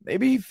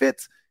 Maybe he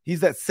fits.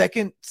 He's that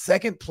second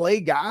play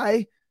guy.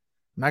 I'm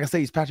not gonna say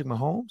he's Patrick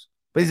Mahomes,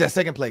 but he's that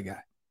second play guy.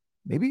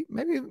 Maybe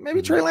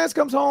Trey Lance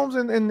comes home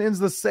and is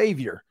the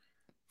savior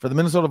for the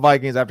Minnesota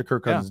Vikings after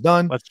Kirk Cousins is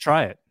done. Let's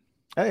try it.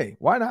 Hey,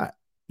 why not?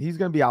 He's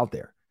going to be out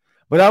there.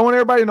 But I want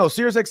everybody to know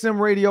SiriusXM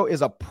Radio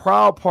is a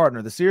proud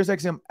partner, the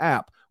SiriusXM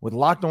app with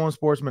Locked On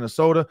Sports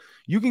Minnesota.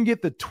 You can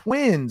get the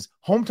Twins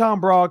hometown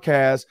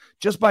broadcast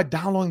just by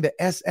downloading the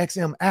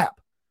SXM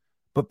app.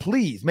 But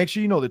please make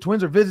sure you know the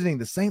Twins are visiting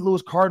the St.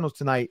 Louis Cardinals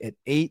tonight at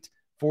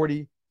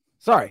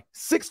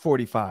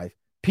 6:45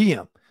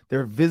 p.m.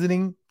 They're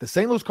visiting the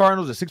St. Louis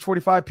Cardinals at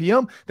 6:45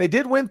 p.m. They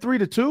did win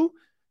 3-2.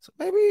 So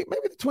maybe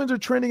the Twins are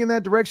trending in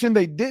that direction.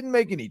 They didn't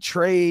make any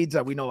trades.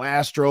 We know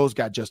Astros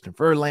got Justin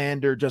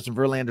Verlander. Justin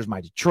Verlander's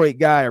my Detroit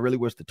guy. I really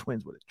wish the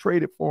Twins would have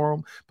traded for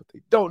him, but they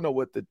don't know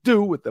what to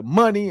do with the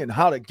money and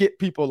how to get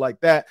people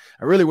like that.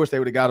 I really wish they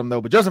would have got him,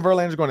 though. But Justin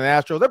Verlander's going to the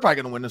Astros. They're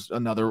probably going to win this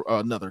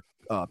another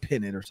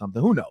pennant or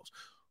something. Who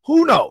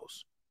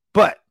knows?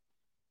 But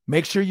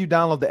make sure you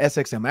download the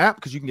SXM app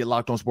because you can get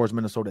Locked On Sports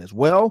Minnesota as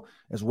well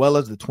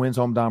as the Twins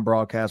hometown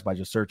broadcast by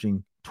just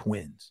searching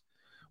Twins.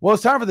 Well,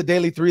 it's time for the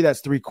Daily 3.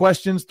 That's 3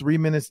 questions, 3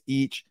 minutes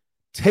each.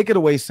 Take it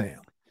away, Sam.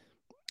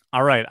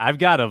 All right. I've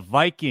got a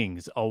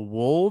Vikings, a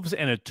Wolves,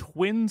 and a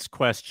Twins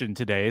question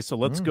today. So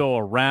let's go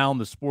around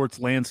the sports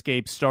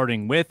landscape,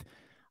 starting with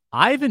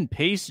Ivan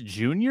Pace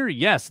Jr.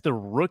 Yes, the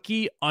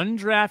rookie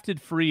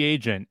undrafted free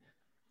agent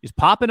is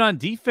popping on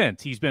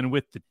defense. He's been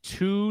with the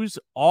 2s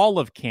all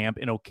of camp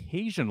and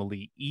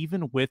occasionally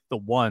even with the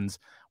 1s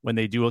when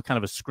they do a kind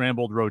of a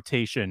scrambled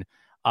rotation.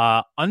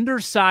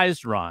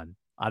 Undersized Ron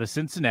out of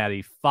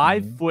Cincinnati,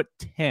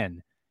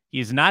 5'10". He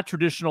is not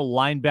traditional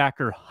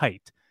linebacker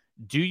height.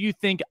 Do you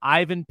think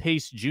Ivan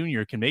Pace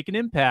Jr. can make an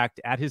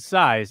impact at his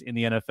size in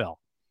the NFL?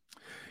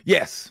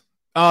 Yes.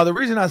 The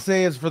reason I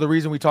say is for the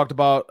reason we talked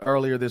about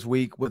earlier this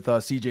week with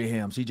CJ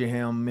Ham. CJ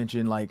Ham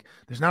mentioned, like,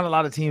 there's not a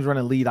lot of teams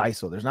running lead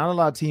ISO. There's not a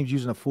lot of teams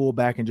using a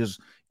fullback and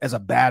just as a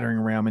battering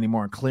ram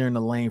anymore and clearing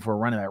the lane for a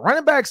running back.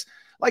 Running backs,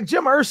 like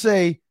Jim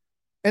Irsay,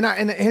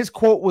 and his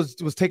quote was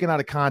taken out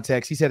of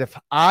context. He said, if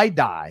I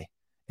die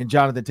and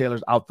Jonathan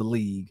Taylor's out the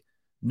league,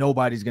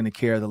 nobody's going to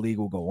care. The league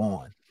will go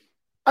on.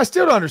 I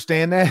still don't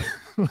understand that.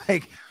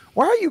 Like,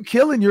 why are you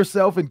killing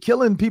yourself and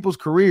killing people's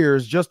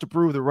careers just to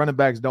prove that running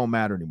backs don't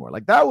matter anymore?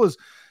 Like, that was,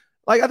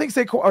 like, I think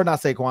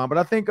not Saquon, but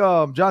I think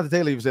Jonathan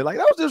Taylor even said, like,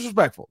 that was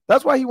disrespectful.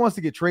 That's why he wants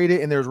to get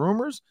traded. And there's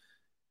rumors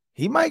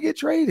He might get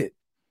traded.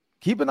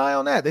 Keep an eye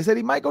on that. They said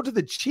he might go to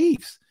the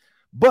Chiefs.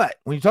 But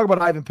when you talk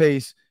about Ivan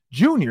Pace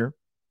Jr.,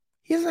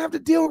 he doesn't have to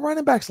deal with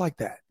running backs like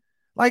that.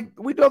 Like,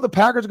 we know the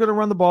Packers are going to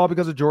run the ball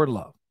because of Jordan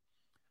Love.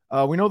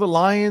 We know the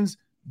Lions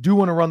do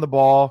want to run the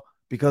ball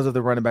because of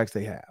the running backs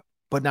they have,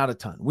 but not a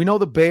ton. We know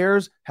the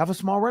Bears have a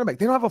small running back.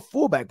 They don't have a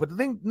fullback, but the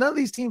thing none of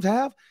these teams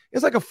have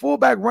is like a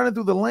fullback running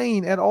through the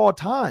lane at all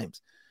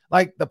times.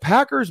 Like the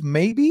Packers,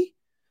 maybe,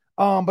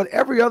 but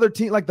every other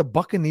team, like the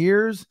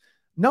Buccaneers,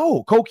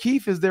 no. Cole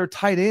Keith is their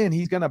tight end.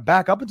 He's going to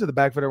back up into the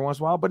backfield every once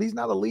in a while, but he's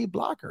not a lead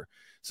blocker.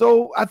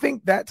 So I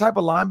think that type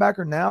of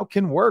linebacker now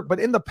can work, but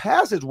in the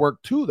past it's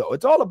worked too, though.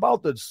 It's all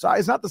about the size.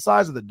 It's not the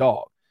size of the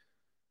dog.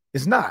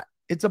 It's not.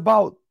 It's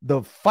about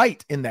the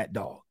fight in that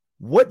dog.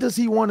 What does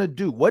he want to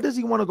do? What does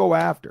he want to go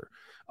after?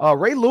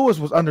 Ray Lewis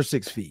was under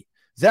 6 feet.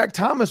 Zach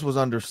Thomas was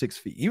under 6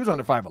 feet. He was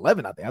under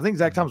 5'11", I think. I think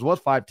Zach Thomas was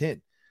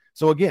 5'10".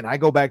 So again, I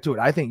go back to it.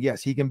 I think,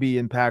 yes, he can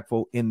be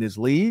impactful in this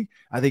league.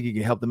 I think he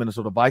can help the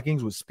Minnesota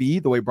Vikings with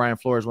speed. The way Brian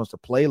Flores wants to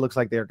play looks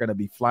like they're going to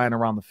be flying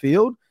around the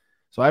field.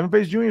 So Ivan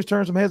Pace Jr. has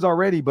turned some heads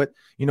already, but,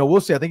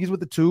 we'll see. I think he's with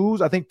the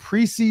twos. I think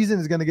preseason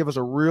is going to give us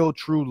a real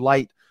true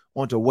light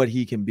onto what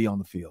he can be on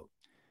the field.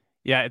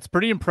 Yeah, it's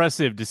pretty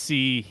impressive to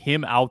see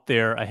him out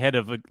there ahead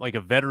of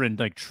a veteran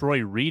like Troy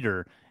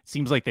Reeder. It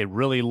seems like they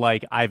really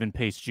like Ivan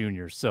Pace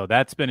Jr., so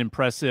that's been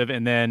impressive.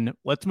 And then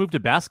let's move to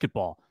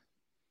basketball.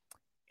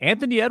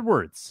 Anthony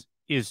Edwards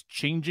is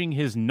changing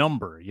his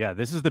number. Yeah,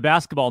 this is the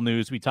basketball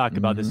news we talk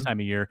about this time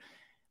of year.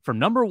 From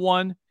number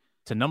 1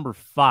 to number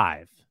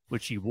 5,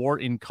 which he wore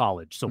in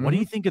college. So what do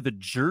you think of the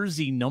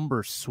jersey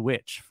number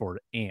switch for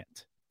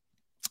Ant?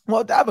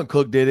 Well, Dalvin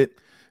Cook did it.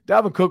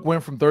 Dalvin Cook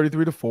went from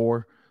 33 to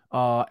 4.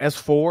 As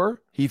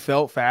 4, he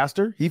felt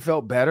faster. He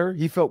felt better.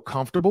 He felt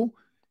comfortable.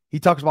 He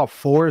talks about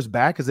 4 is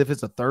back as if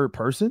it's a third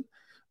person.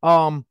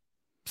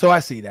 So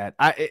I see that.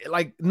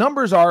 Like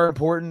numbers are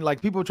important.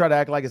 Like people try to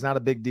act like it's not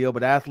a big deal,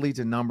 but athletes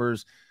and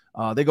numbers,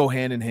 they go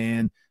hand in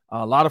hand.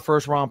 A lot of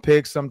first round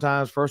picks,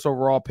 sometimes first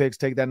overall picks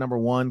take that number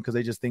 1 because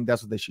they just think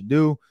that's what they should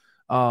do.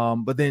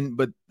 But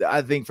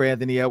I think for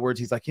Anthony Edwards,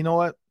 he's like, you know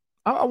what?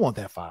 I want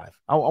that 5.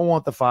 I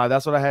want the 5.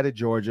 That's what I had at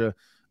Georgia.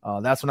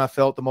 That's when I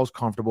felt the most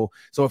comfortable.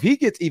 So if he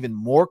gets even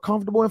more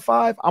comfortable in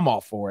 5, I'm all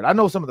for it. I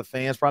know some of the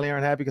fans probably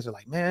aren't happy because they're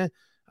like, man,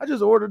 I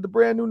just ordered the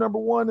brand new number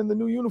 1 in the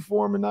new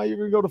uniform, and now you're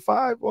going to go to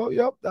 5. Well,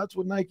 yep, that's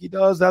what Nike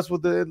does. That's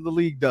what the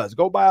league does.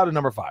 Go buy out a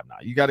number 5 now.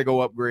 You got to go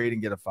upgrade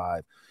and get a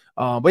 5.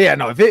 But yeah,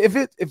 no, if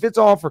it's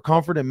all for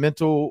comfort and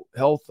mental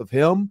health of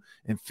him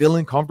and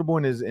feeling comfortable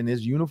in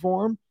his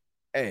uniform,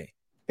 hey,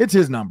 it's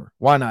his number.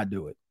 Why not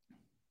do it?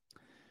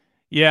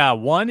 Yeah,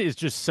 1 is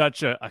just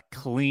such a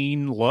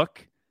clean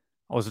look.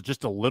 I was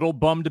just a little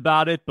bummed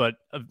about it, but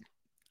I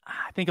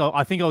think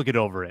I'll get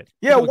over it.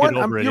 Yeah,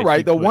 you're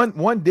right. The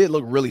one did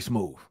look really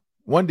smooth.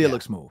 One did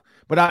look smooth.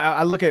 But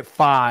I look at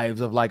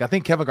 5s of like I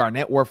think Kevin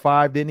Garnett wore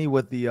 5, didn't he,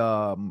 with the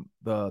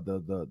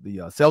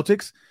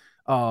Celtics?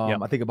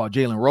 I think about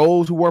Jalen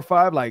Rose who wore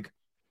 5. Like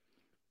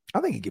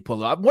I think he could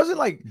pull it up. Was it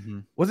like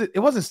it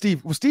wasn't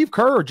Steve? Was Steve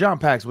Kerr or John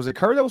Paxson? Was it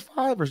Kerr that was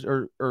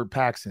 5 or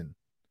Paxson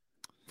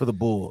for the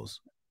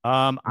Bulls?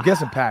 I'm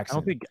guessing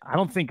Paxson. I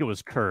don't think it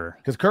was Kerr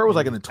because Kerr was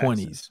like in the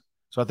 20s.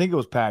 So I think it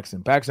was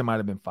Paxson. Paxson might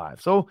have been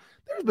 5. So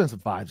there's been some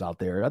 5s out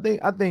there. I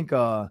think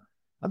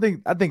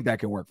that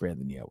could work for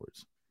Anthony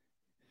Edwards.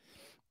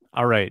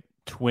 All right,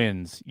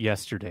 Twins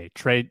yesterday.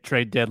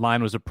 Trade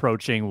deadline was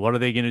approaching. What are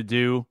they going to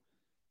do?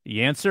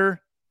 The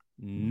answer: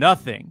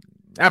 nothing.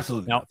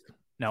 Absolutely.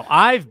 Now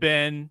I've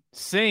been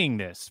saying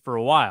this for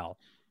a while.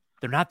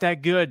 They're not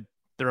that good.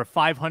 They're a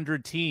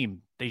 500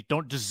 team. They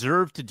don't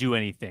deserve to do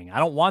anything. I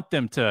don't want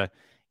them to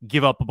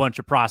give up a bunch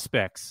of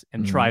prospects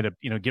and try to,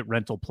 get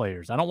rental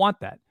players. I don't want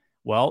that.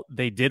 Well,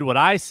 they did what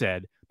I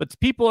said, but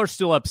people are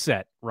still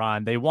upset,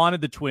 Ron. They wanted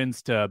the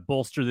Twins to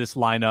bolster this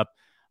lineup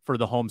for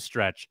the home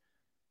stretch.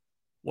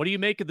 What do you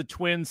make of the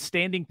Twins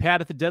standing pat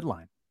at the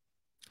deadline?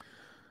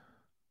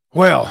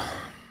 Well,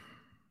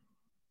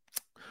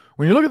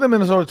 when you look at the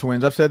Minnesota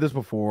Twins, I've said this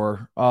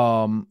before,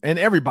 and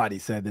everybody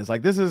said this.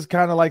 Like, this is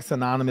kind of like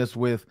synonymous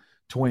with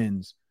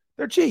Twins.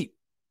 They're cheap.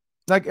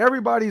 Like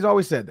everybody's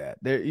always said that.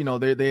 They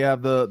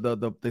have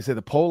they say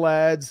the poll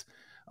ads,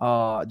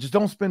 just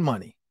don't spend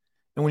money.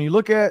 And when you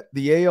look at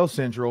the AL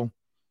Central,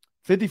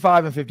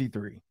 55 and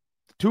 53,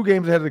 2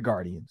 games ahead of the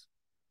Guardians,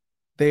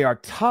 they are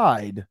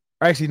tied.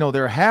 Actually, no,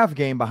 they're a half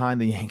game behind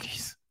the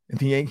Yankees. And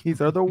the Yankees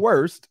are the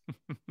worst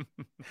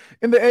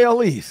in the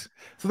AL East.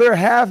 So they're a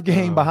half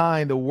game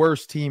behind the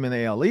worst team in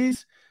the AL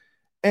East.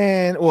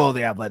 And, well,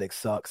 the Athletics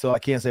suck, so I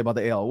can't say about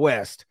the AL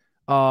West.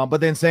 But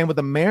then same with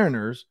the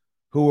Mariners,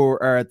 who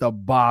are at the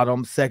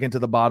bottom, second to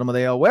the bottom of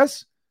the AL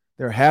West.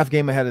 They're a half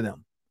game ahead of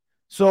them.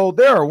 So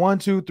there are 1,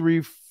 2,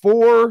 3,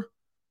 4,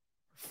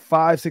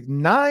 5, 6,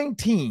 9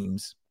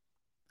 teams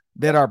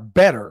that are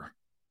better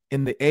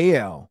in the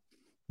AL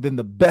than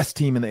the best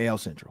team in the AL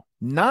Central.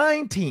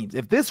 9 teams.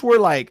 If this were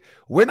like,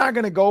 we're not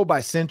going to go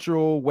by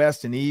Central,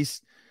 West, and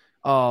East.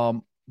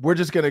 We're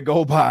just going to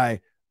go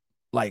by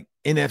like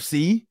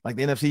NFC, like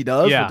the NFC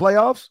does for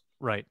playoffs.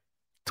 Right.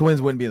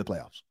 Twins wouldn't be in the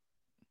playoffs.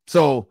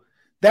 So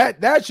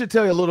that should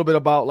tell you a little bit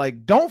about,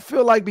 like, don't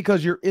feel like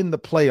because you're in the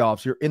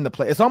playoffs, you're in the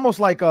play. It's almost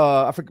like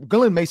I forget,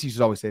 Glenn Macy used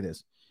to always say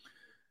this.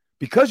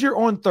 Because you're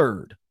on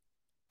third,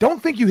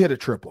 don't think you hit a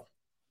triple.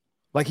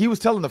 Like, he was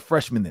telling the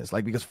freshmen this,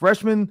 like, because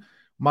freshmen,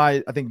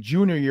 I think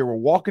junior year, were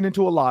walking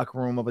into a locker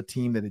room of a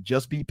team that had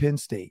just beat Penn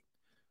State.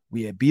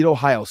 We had beat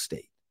Ohio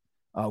State.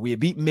 We had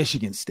beat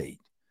Michigan State.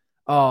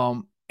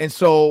 And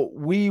so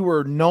we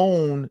were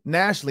known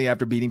nationally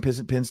after beating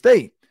Penn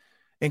State.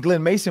 And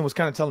Glenn Mason was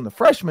kind of telling the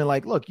freshmen,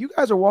 like, look, you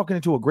guys are walking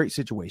into a great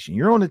situation.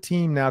 You're on a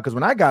team now, because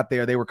when I got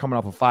there, they were coming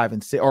off a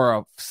 5-6 or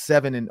a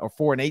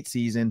 4-8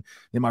 season.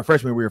 In my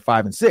freshman, we were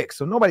 5-6.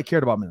 So nobody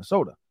cared about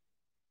Minnesota.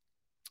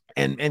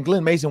 And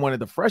Glenn Mason wanted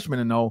the freshmen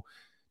to know,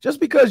 just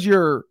because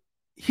you're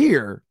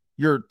here,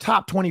 you're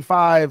top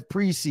 25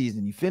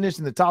 preseason, you finished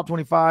in the top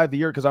 25 the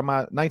year, because I'm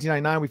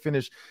 1999, we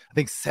finished, I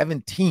think,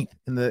 17th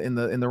in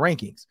the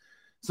rankings.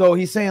 So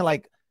he's saying,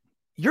 like,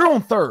 you're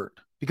on third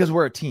because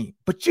we're a team,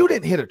 but you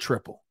didn't hit a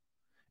triple.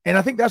 And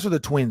I think that's where the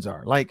Twins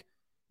are. Like,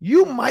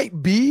 you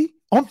might be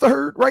on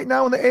third right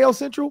now in the AL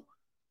Central,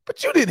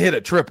 but you didn't hit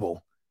a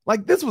triple.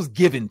 Like, this was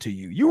given to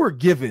you. You were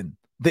given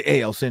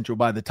the AL Central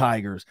by the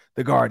Tigers,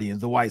 the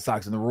Guardians, the White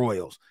Sox, and the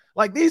Royals.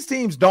 Like, these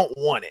teams don't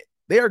want it.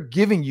 They are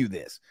giving you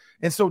this.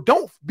 And so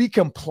don't be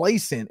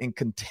complacent and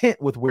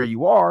content with where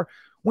you are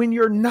when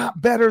you're not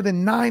better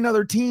than 9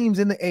 other teams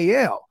in the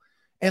AL.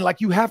 And,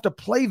 like, you have to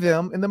play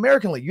them in the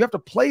American League. You have to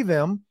play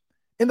them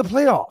in the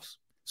playoffs.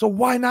 So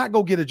why not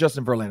go get a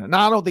Justin Verlander?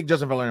 Now, I don't think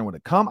Justin Verlander would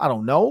have come. I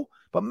don't know.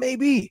 But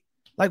maybe.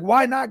 Like,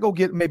 why not go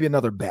get maybe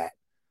another bat?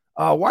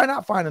 Why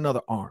not find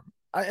another arm?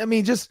 I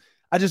mean,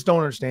 I just don't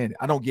understand it.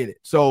 I don't get it.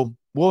 So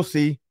we'll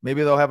see.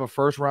 Maybe they'll have a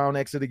first-round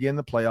exit again in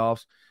the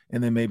playoffs,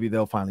 and then maybe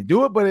they'll finally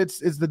do it. But it's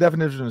the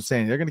definition of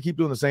insanity. They're going to keep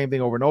doing the same thing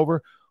over and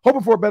over,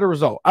 hoping for a better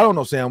result. I don't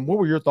know, Sam. What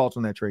were your thoughts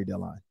on that trade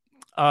deadline?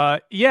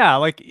 Yeah,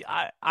 like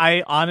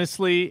I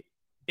honestly,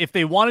 if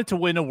they wanted to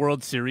win a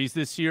World Series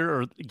this year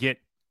or get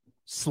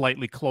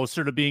slightly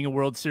closer to being a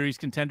World Series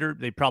contender,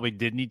 they probably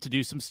did need to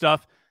do some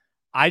stuff.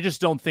 I just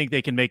don't think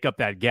they can make up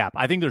that gap.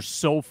 I think they're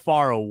so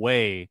far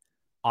away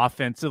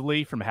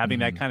offensively from having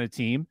that kind of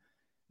team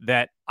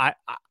that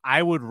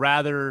I would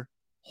rather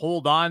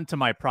hold on to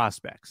my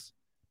prospects,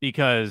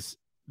 because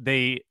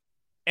they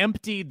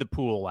emptied the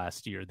pool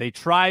last year. They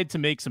tried to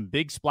make some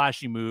big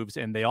splashy moves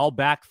and they all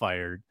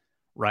backfired,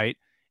 right?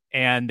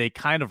 And they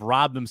kind of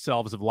robbed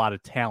themselves of a lot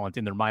of talent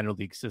in their minor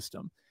league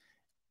system.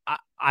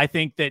 I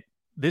think that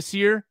this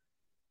year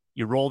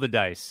you roll the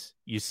dice.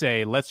 You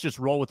say, let's just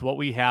roll with what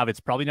we have. It's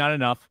probably not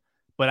enough,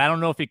 but I don't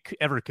know if it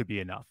ever could be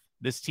enough.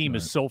 This team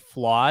is so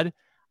flawed.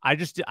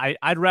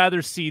 I'd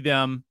rather see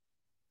them,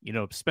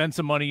 spend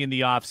some money in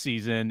the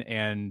offseason,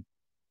 and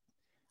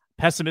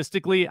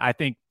pessimistically, I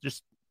think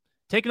just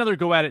take another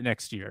go at it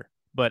next year.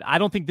 But I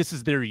don't think this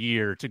is their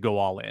year to go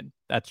all in.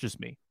 That's just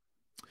me.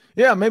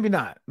 Yeah, maybe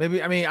not.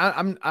 Maybe, I mean,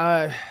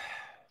 I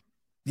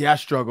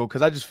struggle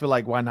because I just feel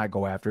like, why not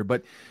go after it?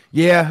 But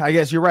yeah, I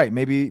guess you're right.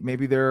 Maybe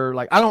they're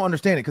like, I don't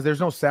understand it because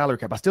there's no salary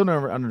cap. I still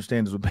never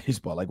understand this with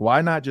baseball. Like,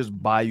 why not just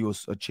buy you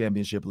a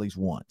championship at least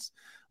once?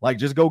 Like,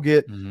 just go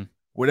get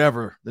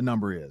whatever the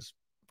number is,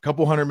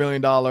 $200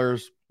 million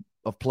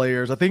of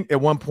players. I think at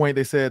one point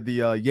they said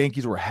the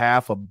Yankees were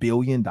 $500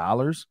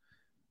 million.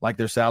 Like,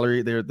 their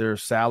salary, their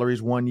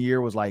salaries one year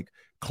was like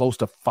close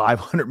to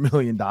 $500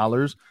 million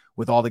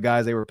with all the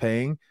guys they were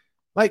paying.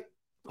 Like,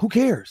 who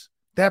cares?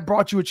 That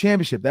brought you a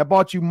championship. That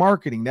bought you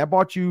marketing. That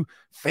bought you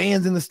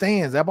fans in the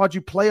stands. That bought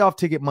you playoff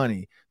ticket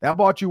money. That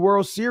bought you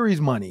World Series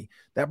money.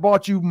 That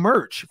bought you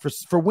merch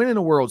for winning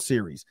a World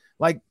Series.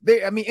 Like,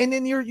 and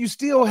then you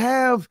still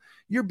have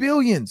your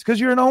billions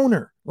because you're an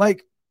owner.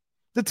 Like,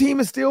 the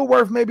team is still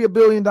worth maybe $1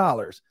 billion.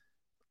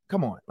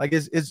 Come on. Like,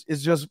 it's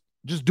just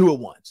do it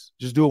once.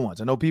 Just do it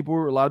once. I know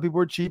a lot of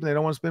people are cheap and they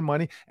don't want to spend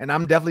money. And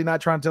I'm definitely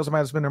not trying to tell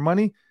somebody to spend their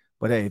money.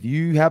 But hey, if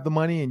you have the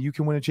money and you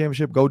can win a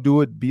championship, go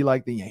do it. Be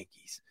like the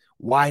Yankees.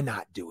 Why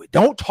not do it?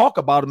 Don't talk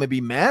about them and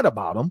be mad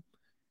about them.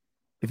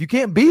 If you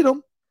can't beat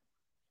them,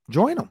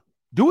 join them.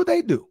 Do what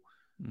they do.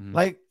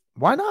 Like,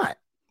 why not?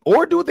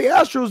 Or do what the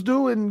Astros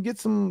do and get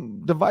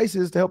some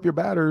devices to help your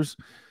batters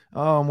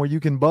where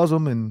you can buzz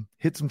them and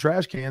hit some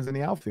trash cans in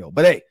the outfield.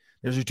 But hey,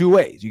 there's your two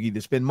ways. You can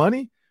either spend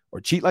money or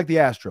cheat like the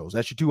Astros.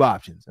 That's your two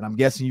options. And I'm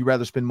guessing you'd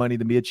rather spend money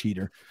than be a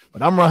cheater.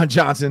 But I'm Ron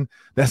Johnson.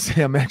 That's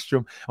Sam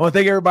Ekstrom. I want to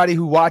thank everybody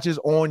who watches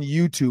on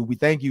YouTube. We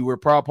thank you. We're a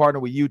proud partner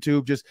with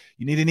YouTube. Just,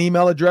 you need an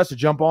email address to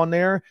jump on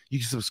there. You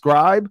can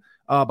subscribe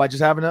by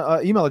just having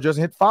an email address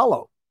and hit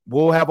follow.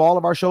 We'll have all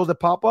of our shows that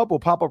pop up. Will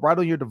pop up right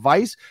on your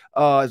device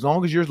as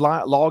long as you're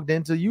logged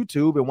into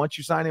YouTube. And once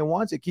you sign in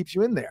once, it keeps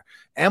you in there.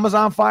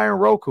 Amazon Fire and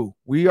Roku.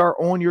 We are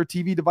on your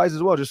TV device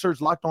as well. Just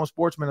search Locked On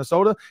Sports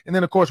Minnesota. And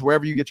then, of course,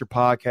 wherever you get your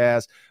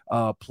podcast,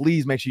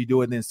 please make sure you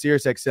do it. And then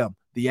SiriusXM,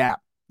 the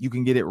app. You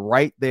can get it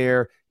right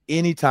there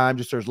anytime.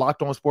 Just search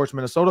Locked On Sports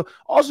Minnesota.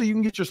 Also, you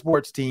can get your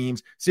sports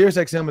teams.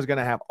 SiriusXM is going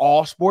to have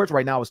all sports.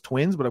 Right now it's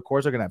Twins, but, of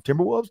course, they're going to have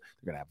Timberwolves.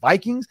 They're going to have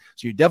Vikings.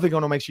 So you're definitely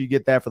going to make sure you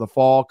get that for the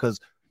fall because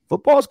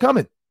football's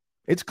coming.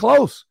 It's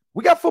close.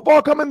 We got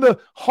football coming. The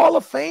Hall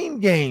of Fame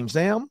game,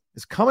 Sam,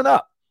 is coming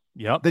up.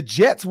 Yep. The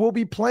Jets will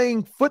be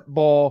playing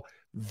football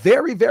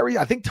very, very,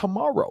 I think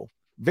tomorrow,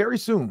 very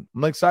soon.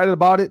 I'm excited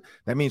about it.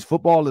 That means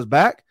football is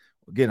back.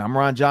 Again, I'm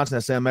Ron Johnson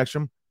at Sam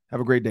Ekstrom. Have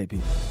a great day,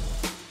 Pete.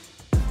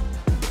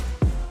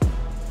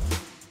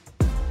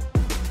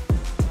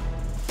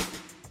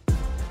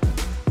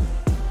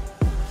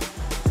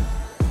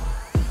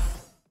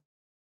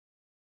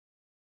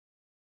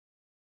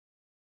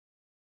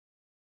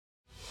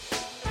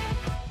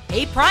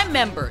 Hey, Prime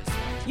members,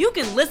 you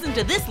can listen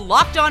to this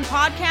Locked On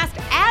podcast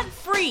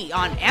ad-free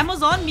on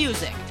Amazon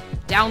Music.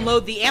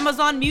 Download the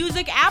Amazon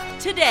Music app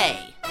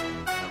today.